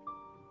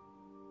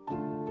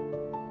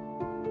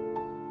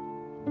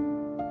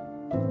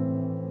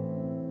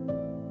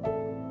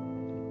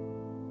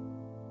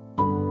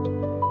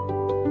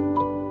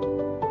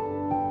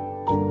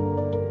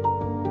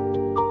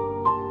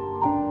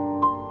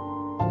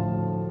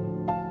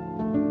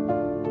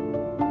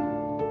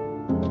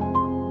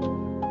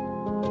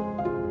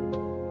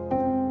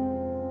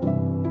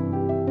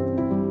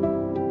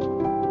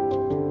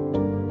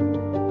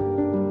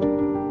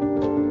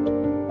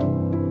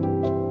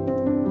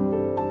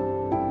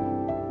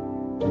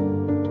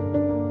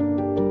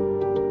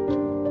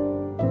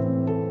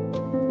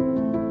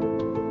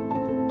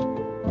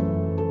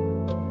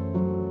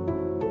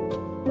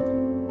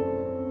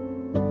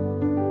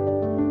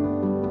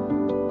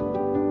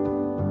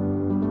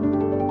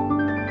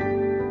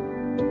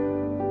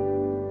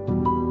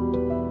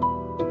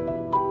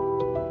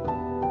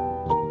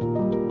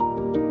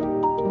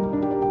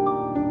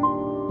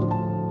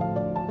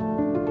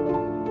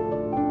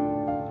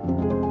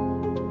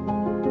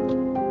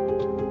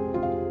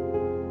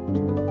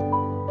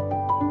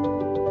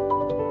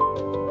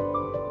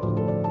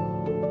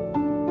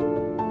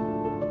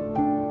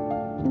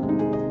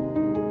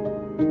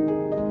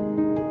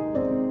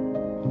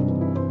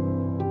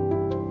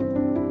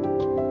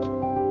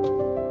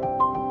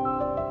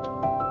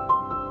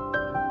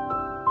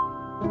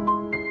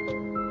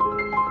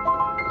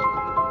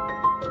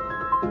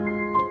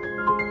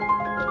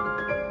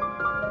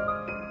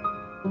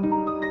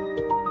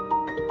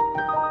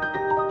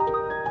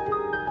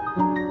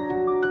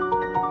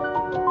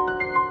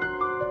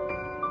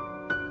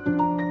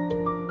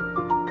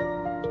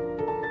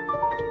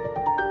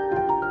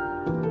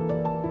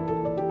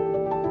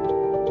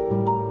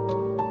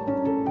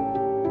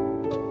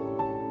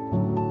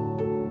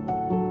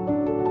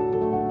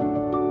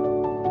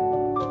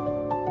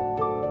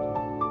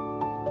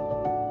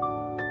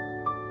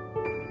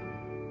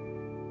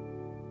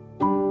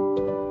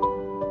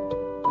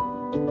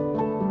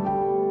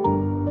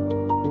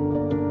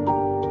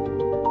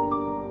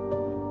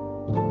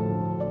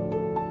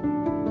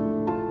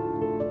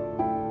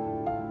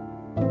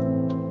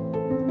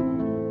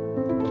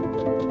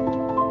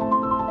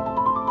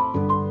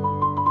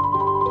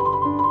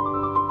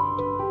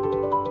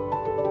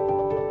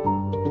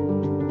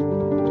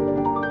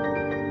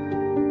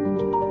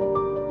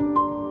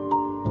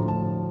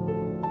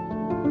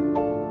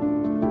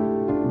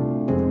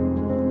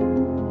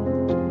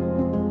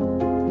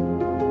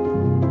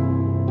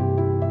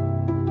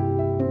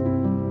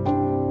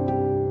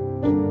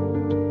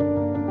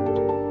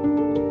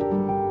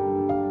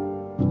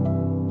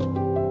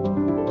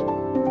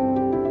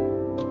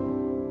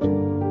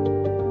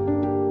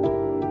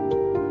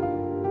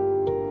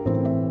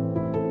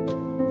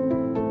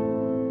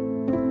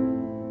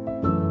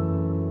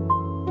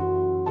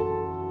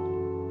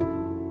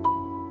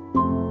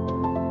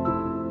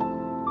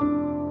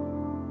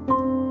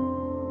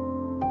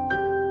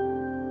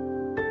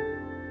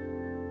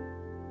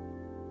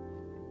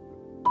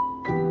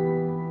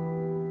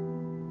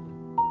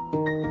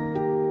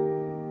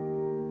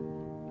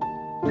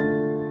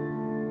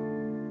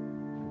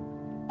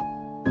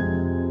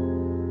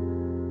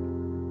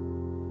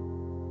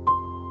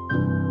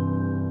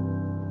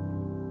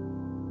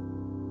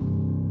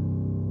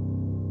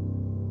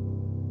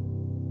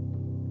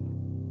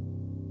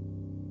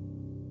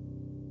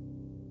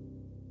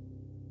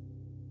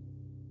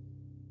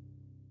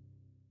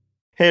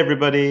 Hey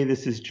everybody,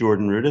 this is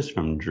Jordan Rudess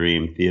from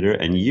Dream Theater,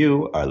 and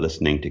you are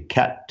listening to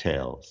Cat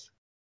Tales.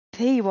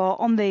 Here you are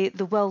on the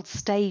world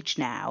stage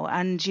now,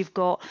 and you've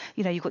got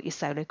your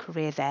solo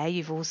career there.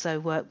 You've also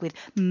worked with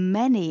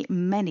many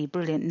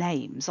brilliant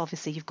names.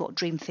 Obviously you've got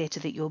Dream Theatre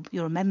that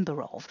you're a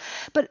member of,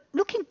 but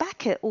looking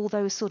back at all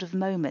those sort of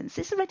moments,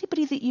 is there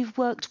anybody that you've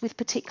worked with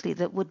particularly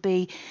that would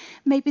be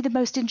maybe the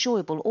most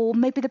enjoyable or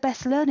maybe the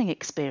best learning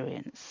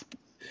experience?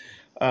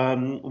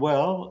 There's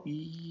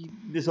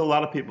a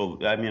lot of people.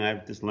 I mean,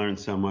 I've just learned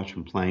so much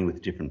from playing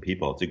with different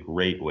people. It's a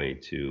great way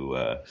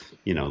to,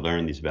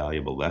 learn these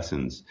valuable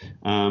lessons.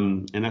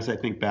 And as I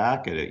think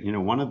back at it,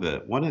 one of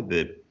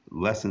the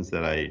lessons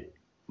that I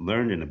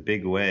learned in a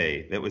big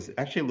way that was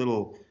actually a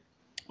little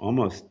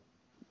almost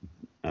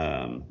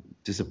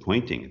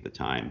disappointing at the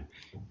time,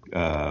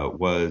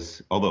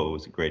 although it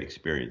was a great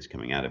experience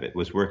coming out of it,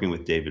 was working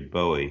with David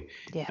Bowie.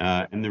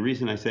 Yeah. And the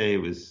reason I say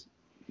it was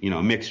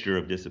a mixture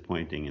of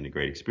disappointing and a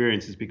great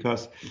experience is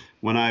because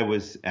when I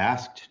was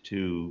asked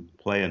to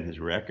play on his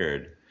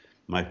record,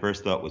 my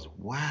first thought was,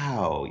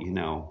 wow,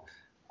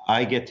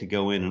 I get to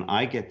go in and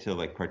I get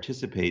to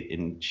participate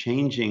in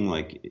changing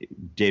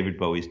David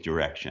Bowie's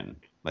direction,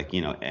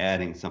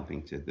 adding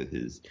something to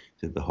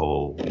the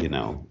whole,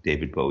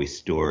 David Bowie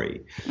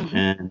story.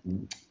 Mm-hmm.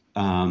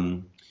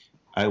 And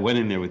I went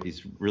in there with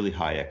these really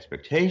high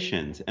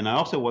expectations, and I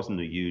also I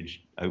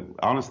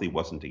honestly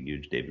wasn't a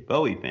huge David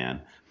Bowie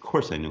fan. Of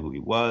course, I knew who he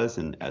was,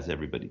 and as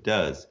everybody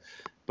does.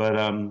 But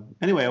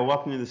anyway, I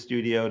walked into the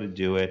studio to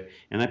do it,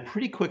 and I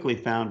pretty quickly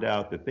found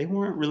out that they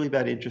weren't really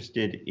that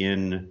interested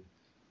in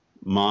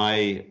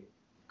my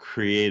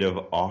creative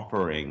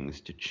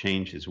offerings to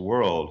change his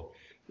world.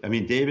 I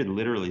mean, David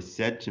literally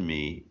said to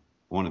me,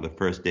 one of the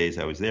first days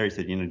I was there, he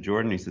said,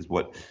 Jordan, he says,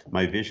 what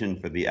my vision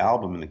for the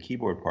album and the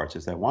keyboard parts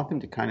is I want them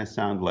to kind of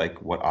sound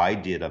like what I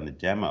did on the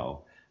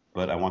demo,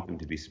 but I want them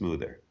to be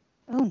smoother.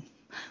 Oh,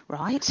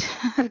 right.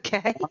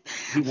 Okay.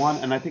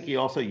 And I think he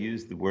also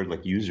used the word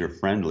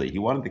user-friendly. He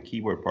wanted the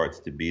keyboard parts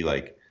to be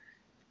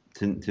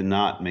to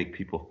not make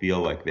people feel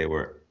like they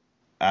were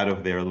out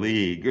of their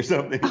league or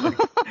something.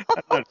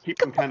 Keep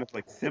them kind of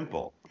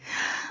simple.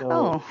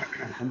 So,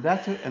 and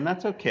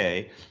that's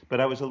okay,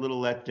 but I was a little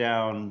let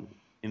down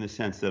in the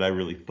sense that I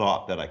really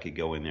thought that I could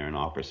go in there and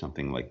offer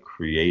something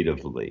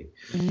creatively.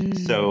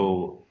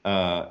 So,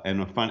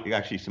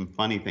 actually some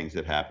funny things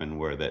that happened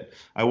were that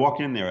I walked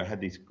in there, I had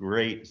these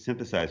great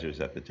synthesizers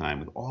at the time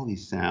with all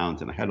these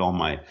sounds, and I had all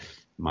my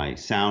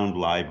sound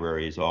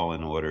libraries all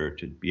in order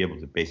to be able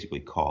to basically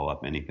call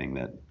up anything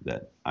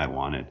that I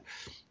wanted.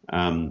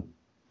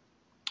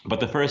 But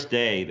the first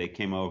day they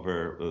came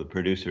over, the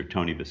producer,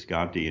 Tony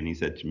Visconti, and he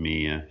said to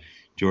me,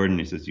 Jordan,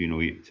 he says,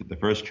 the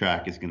first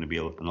track is going to be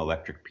an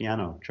electric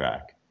piano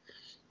track.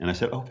 And I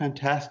said, oh,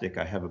 fantastic.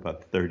 I have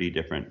about 30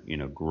 different,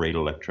 great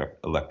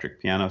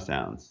electric piano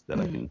sounds that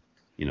I can,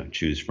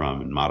 choose from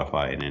and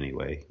modify in any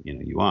way,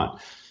 you want.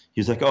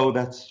 He's like, oh,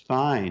 that's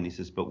fine. He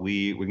says, but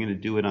we're going to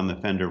do it on the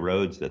Fender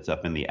Rhodes that's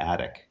up in the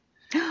attic.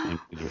 And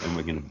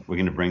we're going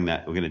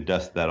to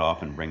dust that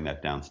off and bring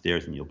that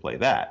downstairs, and you'll play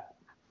that.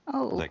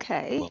 Oh,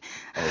 okay.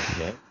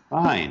 Okay,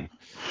 fine.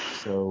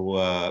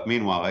 So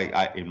meanwhile,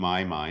 I in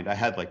my mind, I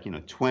had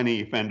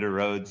 20 Fender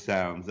Rhodes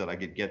sounds that I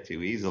could get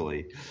to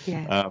easily.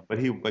 Yeah.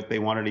 But they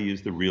wanted to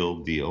use the real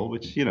deal,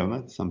 which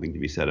that's something to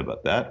be said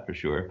about that for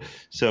sure.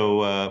 So,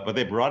 but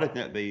they brought it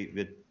down.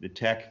 The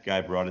tech guy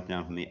brought it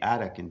down from the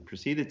attic and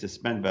proceeded to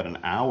spend about an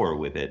hour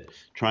with it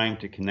trying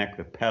to connect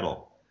the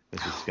pedal.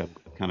 This is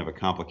kind of a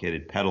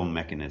complicated pedal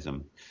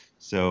mechanism.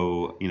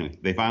 So,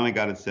 they finally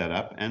got it set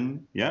up,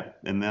 and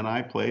then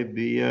I played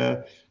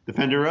the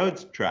Fender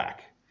Rhodes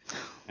track.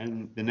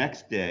 And the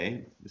next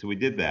day, so we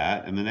did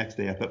that, and the next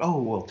day I thought,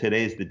 oh, well,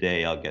 today's the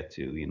day I'll get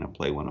to,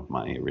 play one of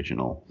my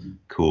original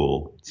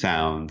cool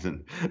sounds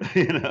and,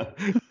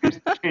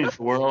 change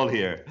the world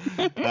here.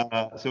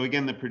 So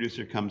again, the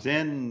producer comes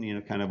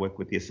in, kind of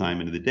with the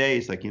assignment of the day.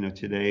 He's like,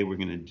 today we're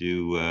going to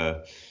do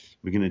a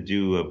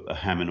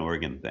Hammond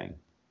organ thing.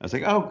 I was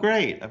like, oh,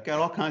 great. I've got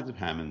all kinds of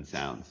Hammond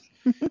sounds.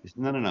 He said,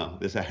 no.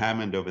 There's a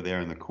Hammond over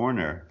there in the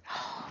corner.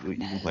 You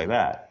can play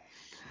that.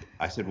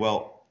 I said,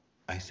 I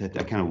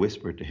kind of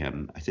whispered to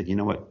him. I said, you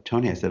know what,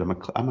 Tony? I said,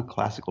 I'm a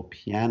classical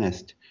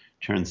pianist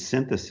turned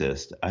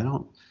synthesist. I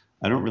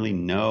don't really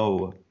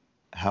know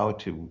how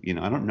to,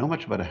 I don't know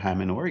much about a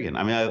Hammond organ.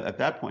 I mean, at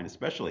that point,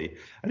 especially,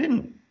 I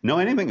didn't know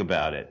anything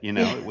about it.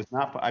 It was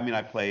not,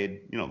 I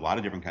played, a lot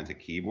of different kinds of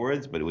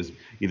keyboards, but it was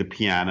either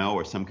piano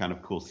or some kind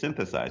of cool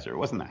synthesizer. It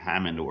wasn't a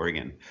Hammond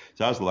organ.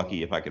 So I was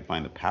lucky if I could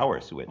find the power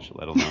switch,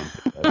 let alone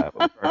that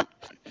would work.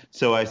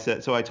 So I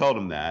told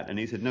him that, and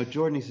he said, no,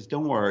 Jordan, he says,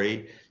 don't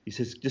worry. He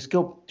says, just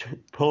go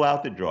pull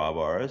out the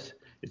drawbars.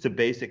 It's a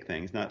basic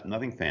thing. It's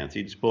nothing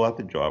fancy. Just pull out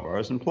the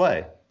drawbars and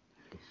play.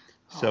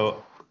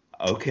 So,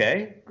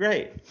 okay,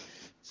 great.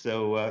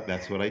 So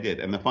that's what I did.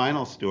 And the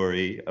final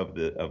story of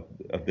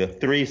the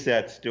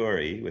three-set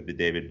story with the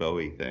David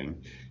Bowie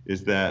thing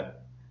is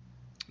that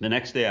the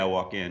next day I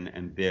walk in,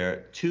 and there are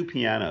two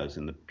pianos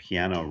in the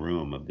piano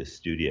room of this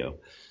studio.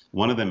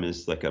 One of them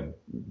is like a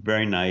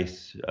very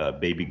nice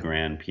baby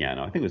grand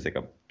piano. I think it was like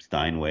a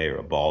Steinway or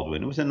a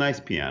Baldwin. It was a nice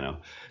piano.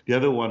 The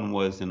other one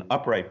was an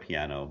upright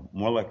piano,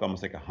 more like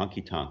almost like a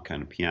honky-tonk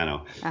kind of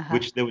piano,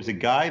 which there was a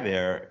guy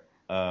there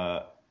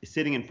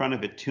sitting in front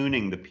of it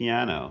tuning the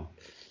piano.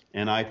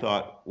 And I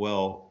thought,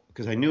 well,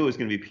 because I knew it was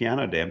going to be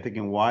piano day, I'm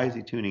thinking, why is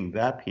he tuning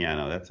that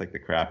piano? That's like the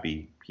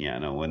crappy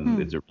piano when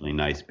there's a really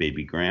nice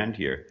baby grand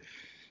here.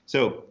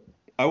 So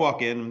I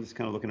walk in, I'm just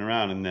kind of looking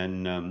around, and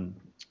then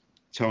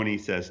Tony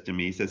says to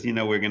me, he says,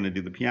 we're going to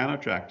do the piano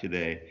track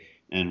today.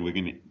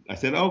 And I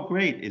said, oh,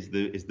 great. Is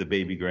the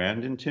baby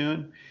grand in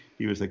tune?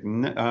 He was like,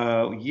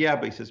 no, yeah,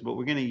 but he says, but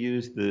we're going to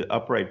use the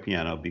upright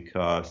piano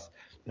because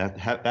that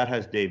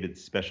has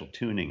David's special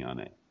tuning on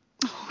it.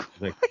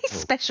 Like,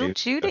 special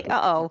tuning?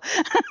 Uh-oh.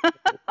 I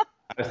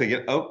was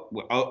thinking,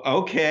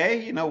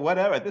 okay,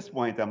 whatever. At this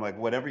point, I'm like,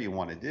 whatever you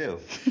want to do.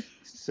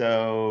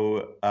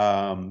 So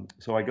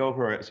I go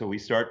over it. So we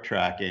start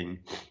tracking.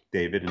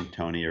 David and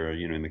Tony are,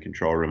 in the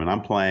control room, and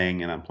I'm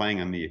playing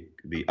on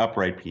the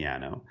upright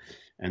piano.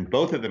 And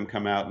both of them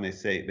come out and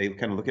they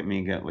kind of look at me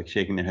and get like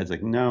shaking their heads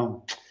like,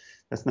 no,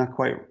 that's not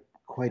quite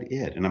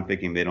it. And I'm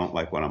thinking they don't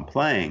like what I'm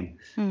playing,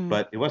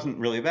 but it wasn't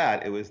really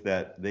that. It was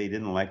that they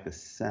didn't like the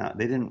sound.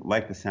 They didn't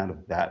like the sound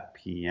of that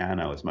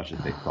piano as much as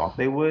they thought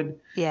they would.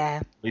 Yeah.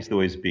 At least the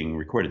way it's being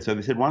recorded. So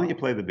they said, why don't you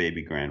play the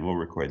baby grand? We'll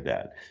record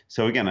that.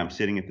 So again, I'm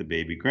sitting at the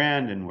baby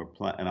grand and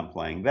I'm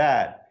playing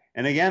that.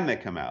 And again, they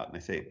come out and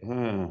they say,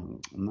 I'm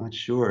not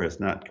sure. It's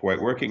not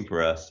quite working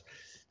for us.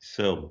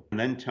 So and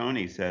then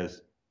Tony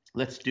says,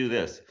 let's do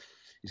this.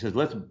 He says,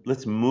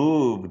 let's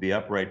move the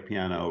upright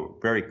piano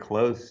very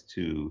close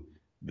to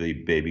the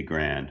baby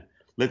grand.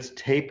 Let's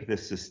tape the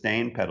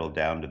sustain pedal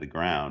down to the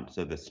ground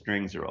so the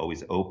strings are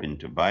always open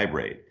to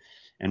vibrate.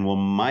 And we'll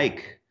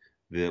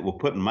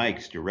put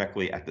mics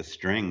directly at the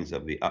strings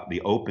of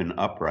the open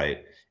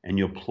upright, and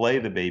you'll play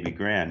the baby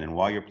grand. And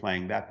while you're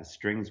playing that, the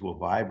strings will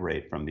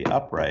vibrate from the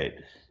upright,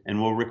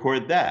 and we'll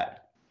record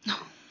that.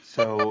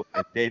 So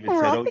David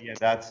said, "Oh yeah,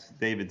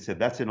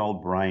 that's an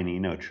old Brian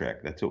Eno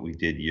trick. That's what we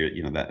did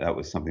that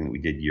was something that we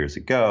did years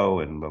ago,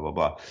 and blah blah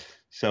blah."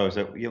 So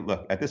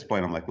look, at this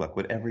point, I'm like, look,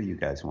 whatever you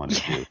guys want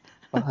to do,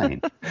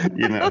 fine,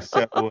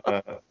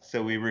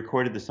 So we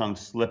recorded the song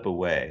 "Slip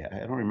Away." I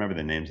don't remember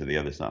the names of the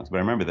other songs, but I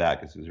remember that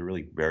because it was a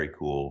really very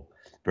cool,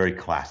 very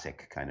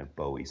classic kind of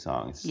Bowie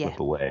song, "Slip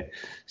Away."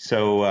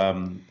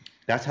 So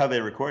that's how they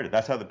recorded.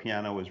 That's how the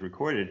piano was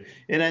recorded.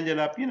 It ended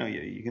up,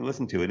 you can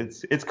listen to it.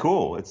 It's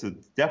cool. It's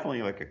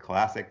definitely like a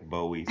classic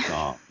Bowie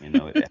song. It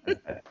has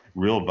that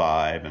real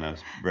vibe, and I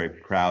was very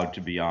proud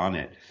to be on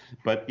it.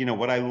 But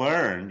what I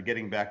learned,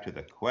 getting back to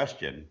the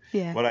question,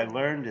 what I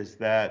learned is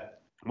that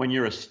when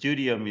you're a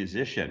studio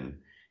musician,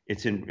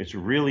 it's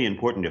really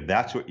important, if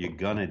that's what you're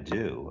gonna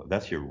do,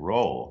 that's your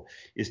role,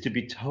 is to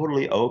be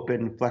totally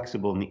open,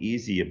 flexible, and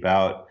easy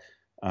about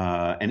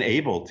and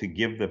able to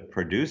give the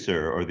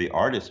producer or the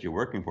artist you're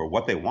working for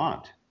what they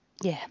want.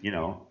 Yeah.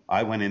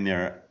 I went in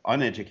there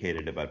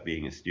uneducated about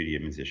being a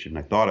studio musician.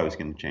 I thought I was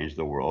going to change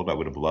the world. I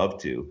would have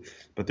loved to,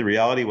 but the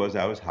reality was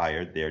I was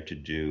hired there to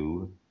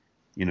do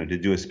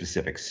a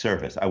specific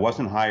service. I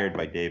wasn't hired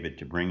by David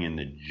to bring in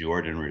the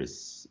Jordan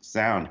Rudess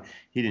sound.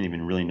 He didn't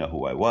even really know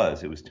who I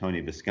was. It was Tony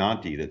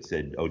Visconti that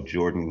said, "Oh,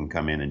 Jordan can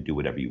come in and do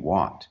whatever you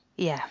want."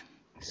 Yeah.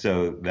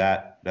 So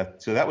that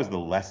was the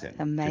lesson.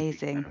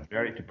 Amazing.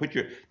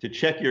 To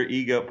check your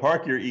ego,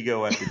 park your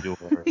ego at the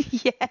door.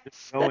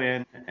 Yes. Go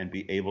in and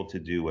be able to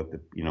do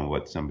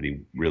what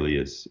somebody really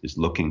is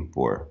looking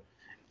for.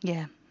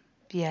 Yeah.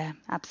 Yeah,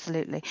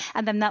 absolutely.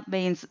 And then that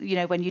means,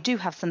 when you do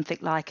have something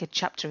like a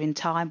chapter in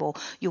Time, or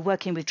you're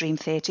working with Dream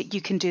Theatre,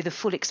 you can do the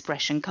full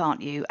expression,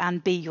 can't you?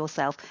 And be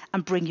yourself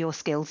and bring your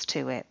skills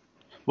to it.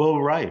 Well,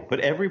 right.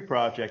 But every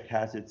project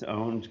has its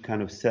own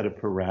kind of set of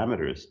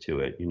parameters to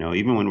it.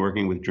 Even when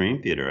working with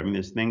Dream Theatre, I mean,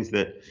 there's things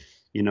that,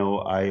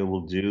 I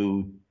will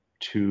do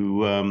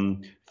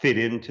to fit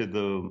into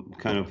the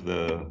kind of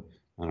the,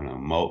 I don't know,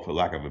 mold, for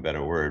lack of a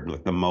better word,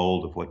 like the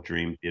mold of what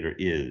Dream Theatre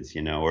is,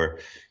 or,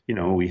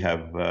 we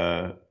have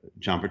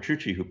John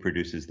Petrucci who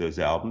produces those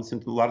albums.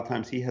 And a lot of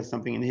times he has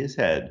something in his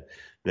head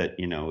that,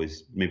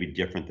 is maybe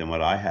different than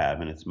what I have.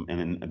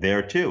 And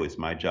there too, it's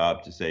my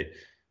job to say,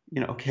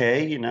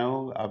 okay,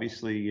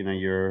 obviously,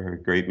 you're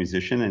a great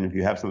musician, and if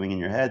you have something in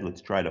your head,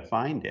 let's try to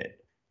find it.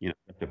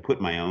 To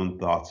put my own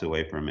thoughts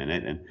away for a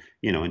minute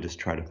and just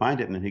try to find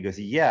it. And then he goes,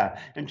 yeah.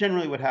 And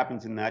generally what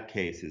happens in that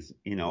case is,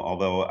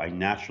 although I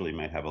naturally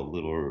might have a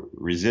little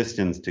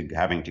resistance to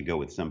having to go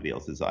with somebody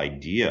else's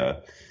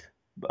idea,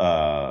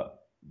 but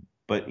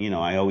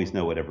I always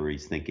know whatever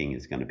he's thinking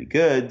is going to be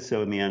good.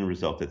 So in the end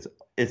result,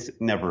 it's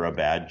never a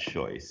bad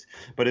choice.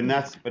 But in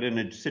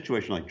a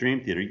situation like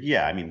Dream Theatre,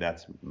 yeah, I mean,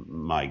 that's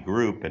my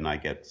group, and I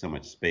get so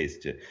much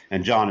space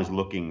and John is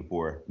looking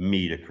for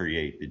me to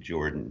create the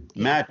Jordan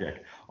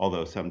magic.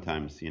 Although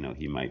sometimes,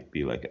 he might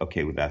be like,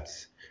 okay, well,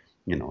 that's,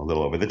 a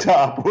little over the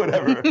top, or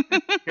whatever.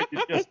 Could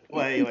you just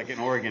play like an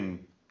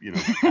organ,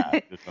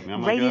 patch or something?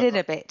 I'm Rate it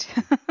a bit.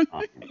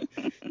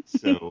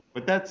 So,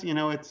 but that's, I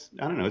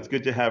don't know, it's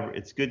good to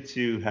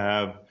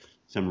have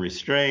some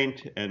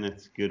restraint, and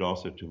it's good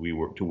also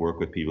to work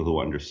with people who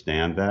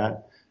understand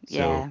that. So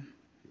Yeah.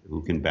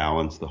 who can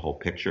balance the whole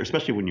picture,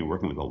 especially when you're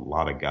working with a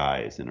lot of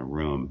guys in a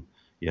room.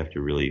 You have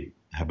to really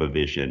have a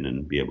vision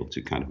and be able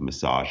to kind of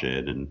massage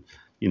it and,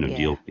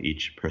 deal with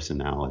each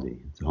personality.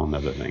 It's a whole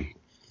nother thing.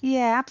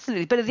 Yeah,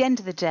 absolutely. But at the end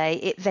of the day,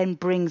 it then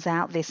brings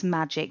out this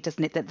magic,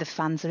 doesn't it, that the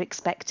fans are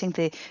expecting,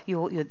 the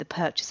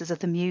purchasers of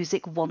the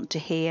music want to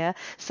hear.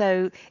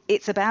 So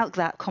it's about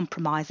that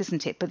compromise,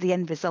 isn't it? But the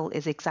end result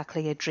is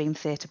exactly a Dream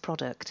Theatre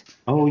product.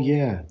 Oh,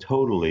 yeah,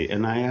 totally.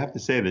 And I have to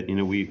say that,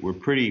 we're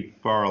pretty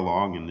far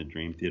along in the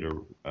Dream Theater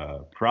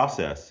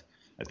process.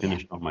 I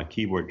finished all my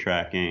keyboard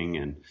tracking,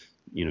 and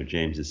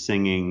James is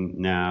singing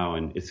now,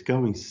 and it's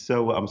going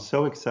I'm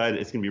so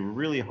excited. It's going to be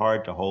really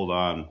hard to hold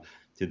on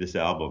to this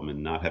album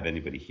and not have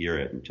anybody hear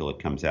it until it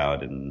comes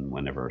out in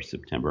whenever,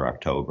 September,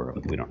 October.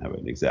 We don't have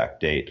an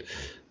exact date,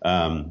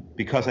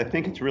 because I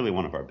think it's really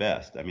one of our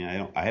best. I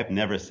mean, I have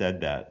never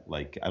said that.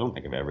 Like, I don't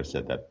think I've ever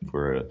said that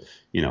for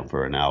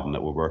an album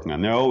that we're working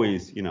on. They're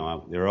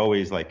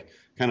always, like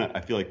kind of. I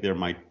feel like they're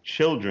my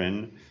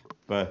children,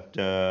 but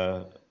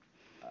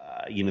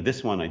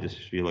this one I just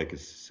feel like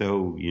is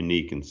so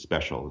unique and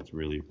special. It's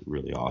really,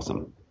 really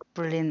awesome.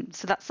 Brilliant.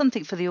 So that's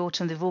something for the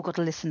autumn they've all got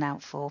to listen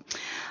out for.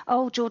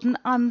 Oh, Jordan,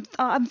 I'm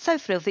so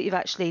thrilled that you've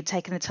actually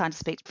taken the time to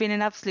speak. It's been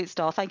an absolute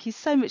star. Thank you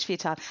so much for your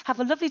time.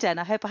 Have a lovely day, and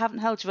I hope I haven't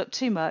held you up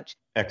too much.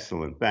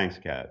 Excellent. Thanks,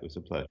 Kat. It was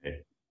a pleasure.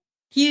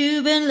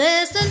 You've been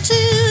listening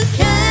to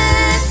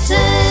Cat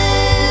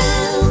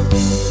Tales.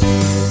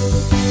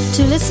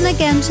 To listen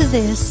again to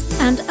this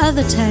and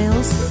other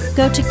tales,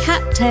 go to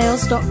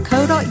cattales.co.uk.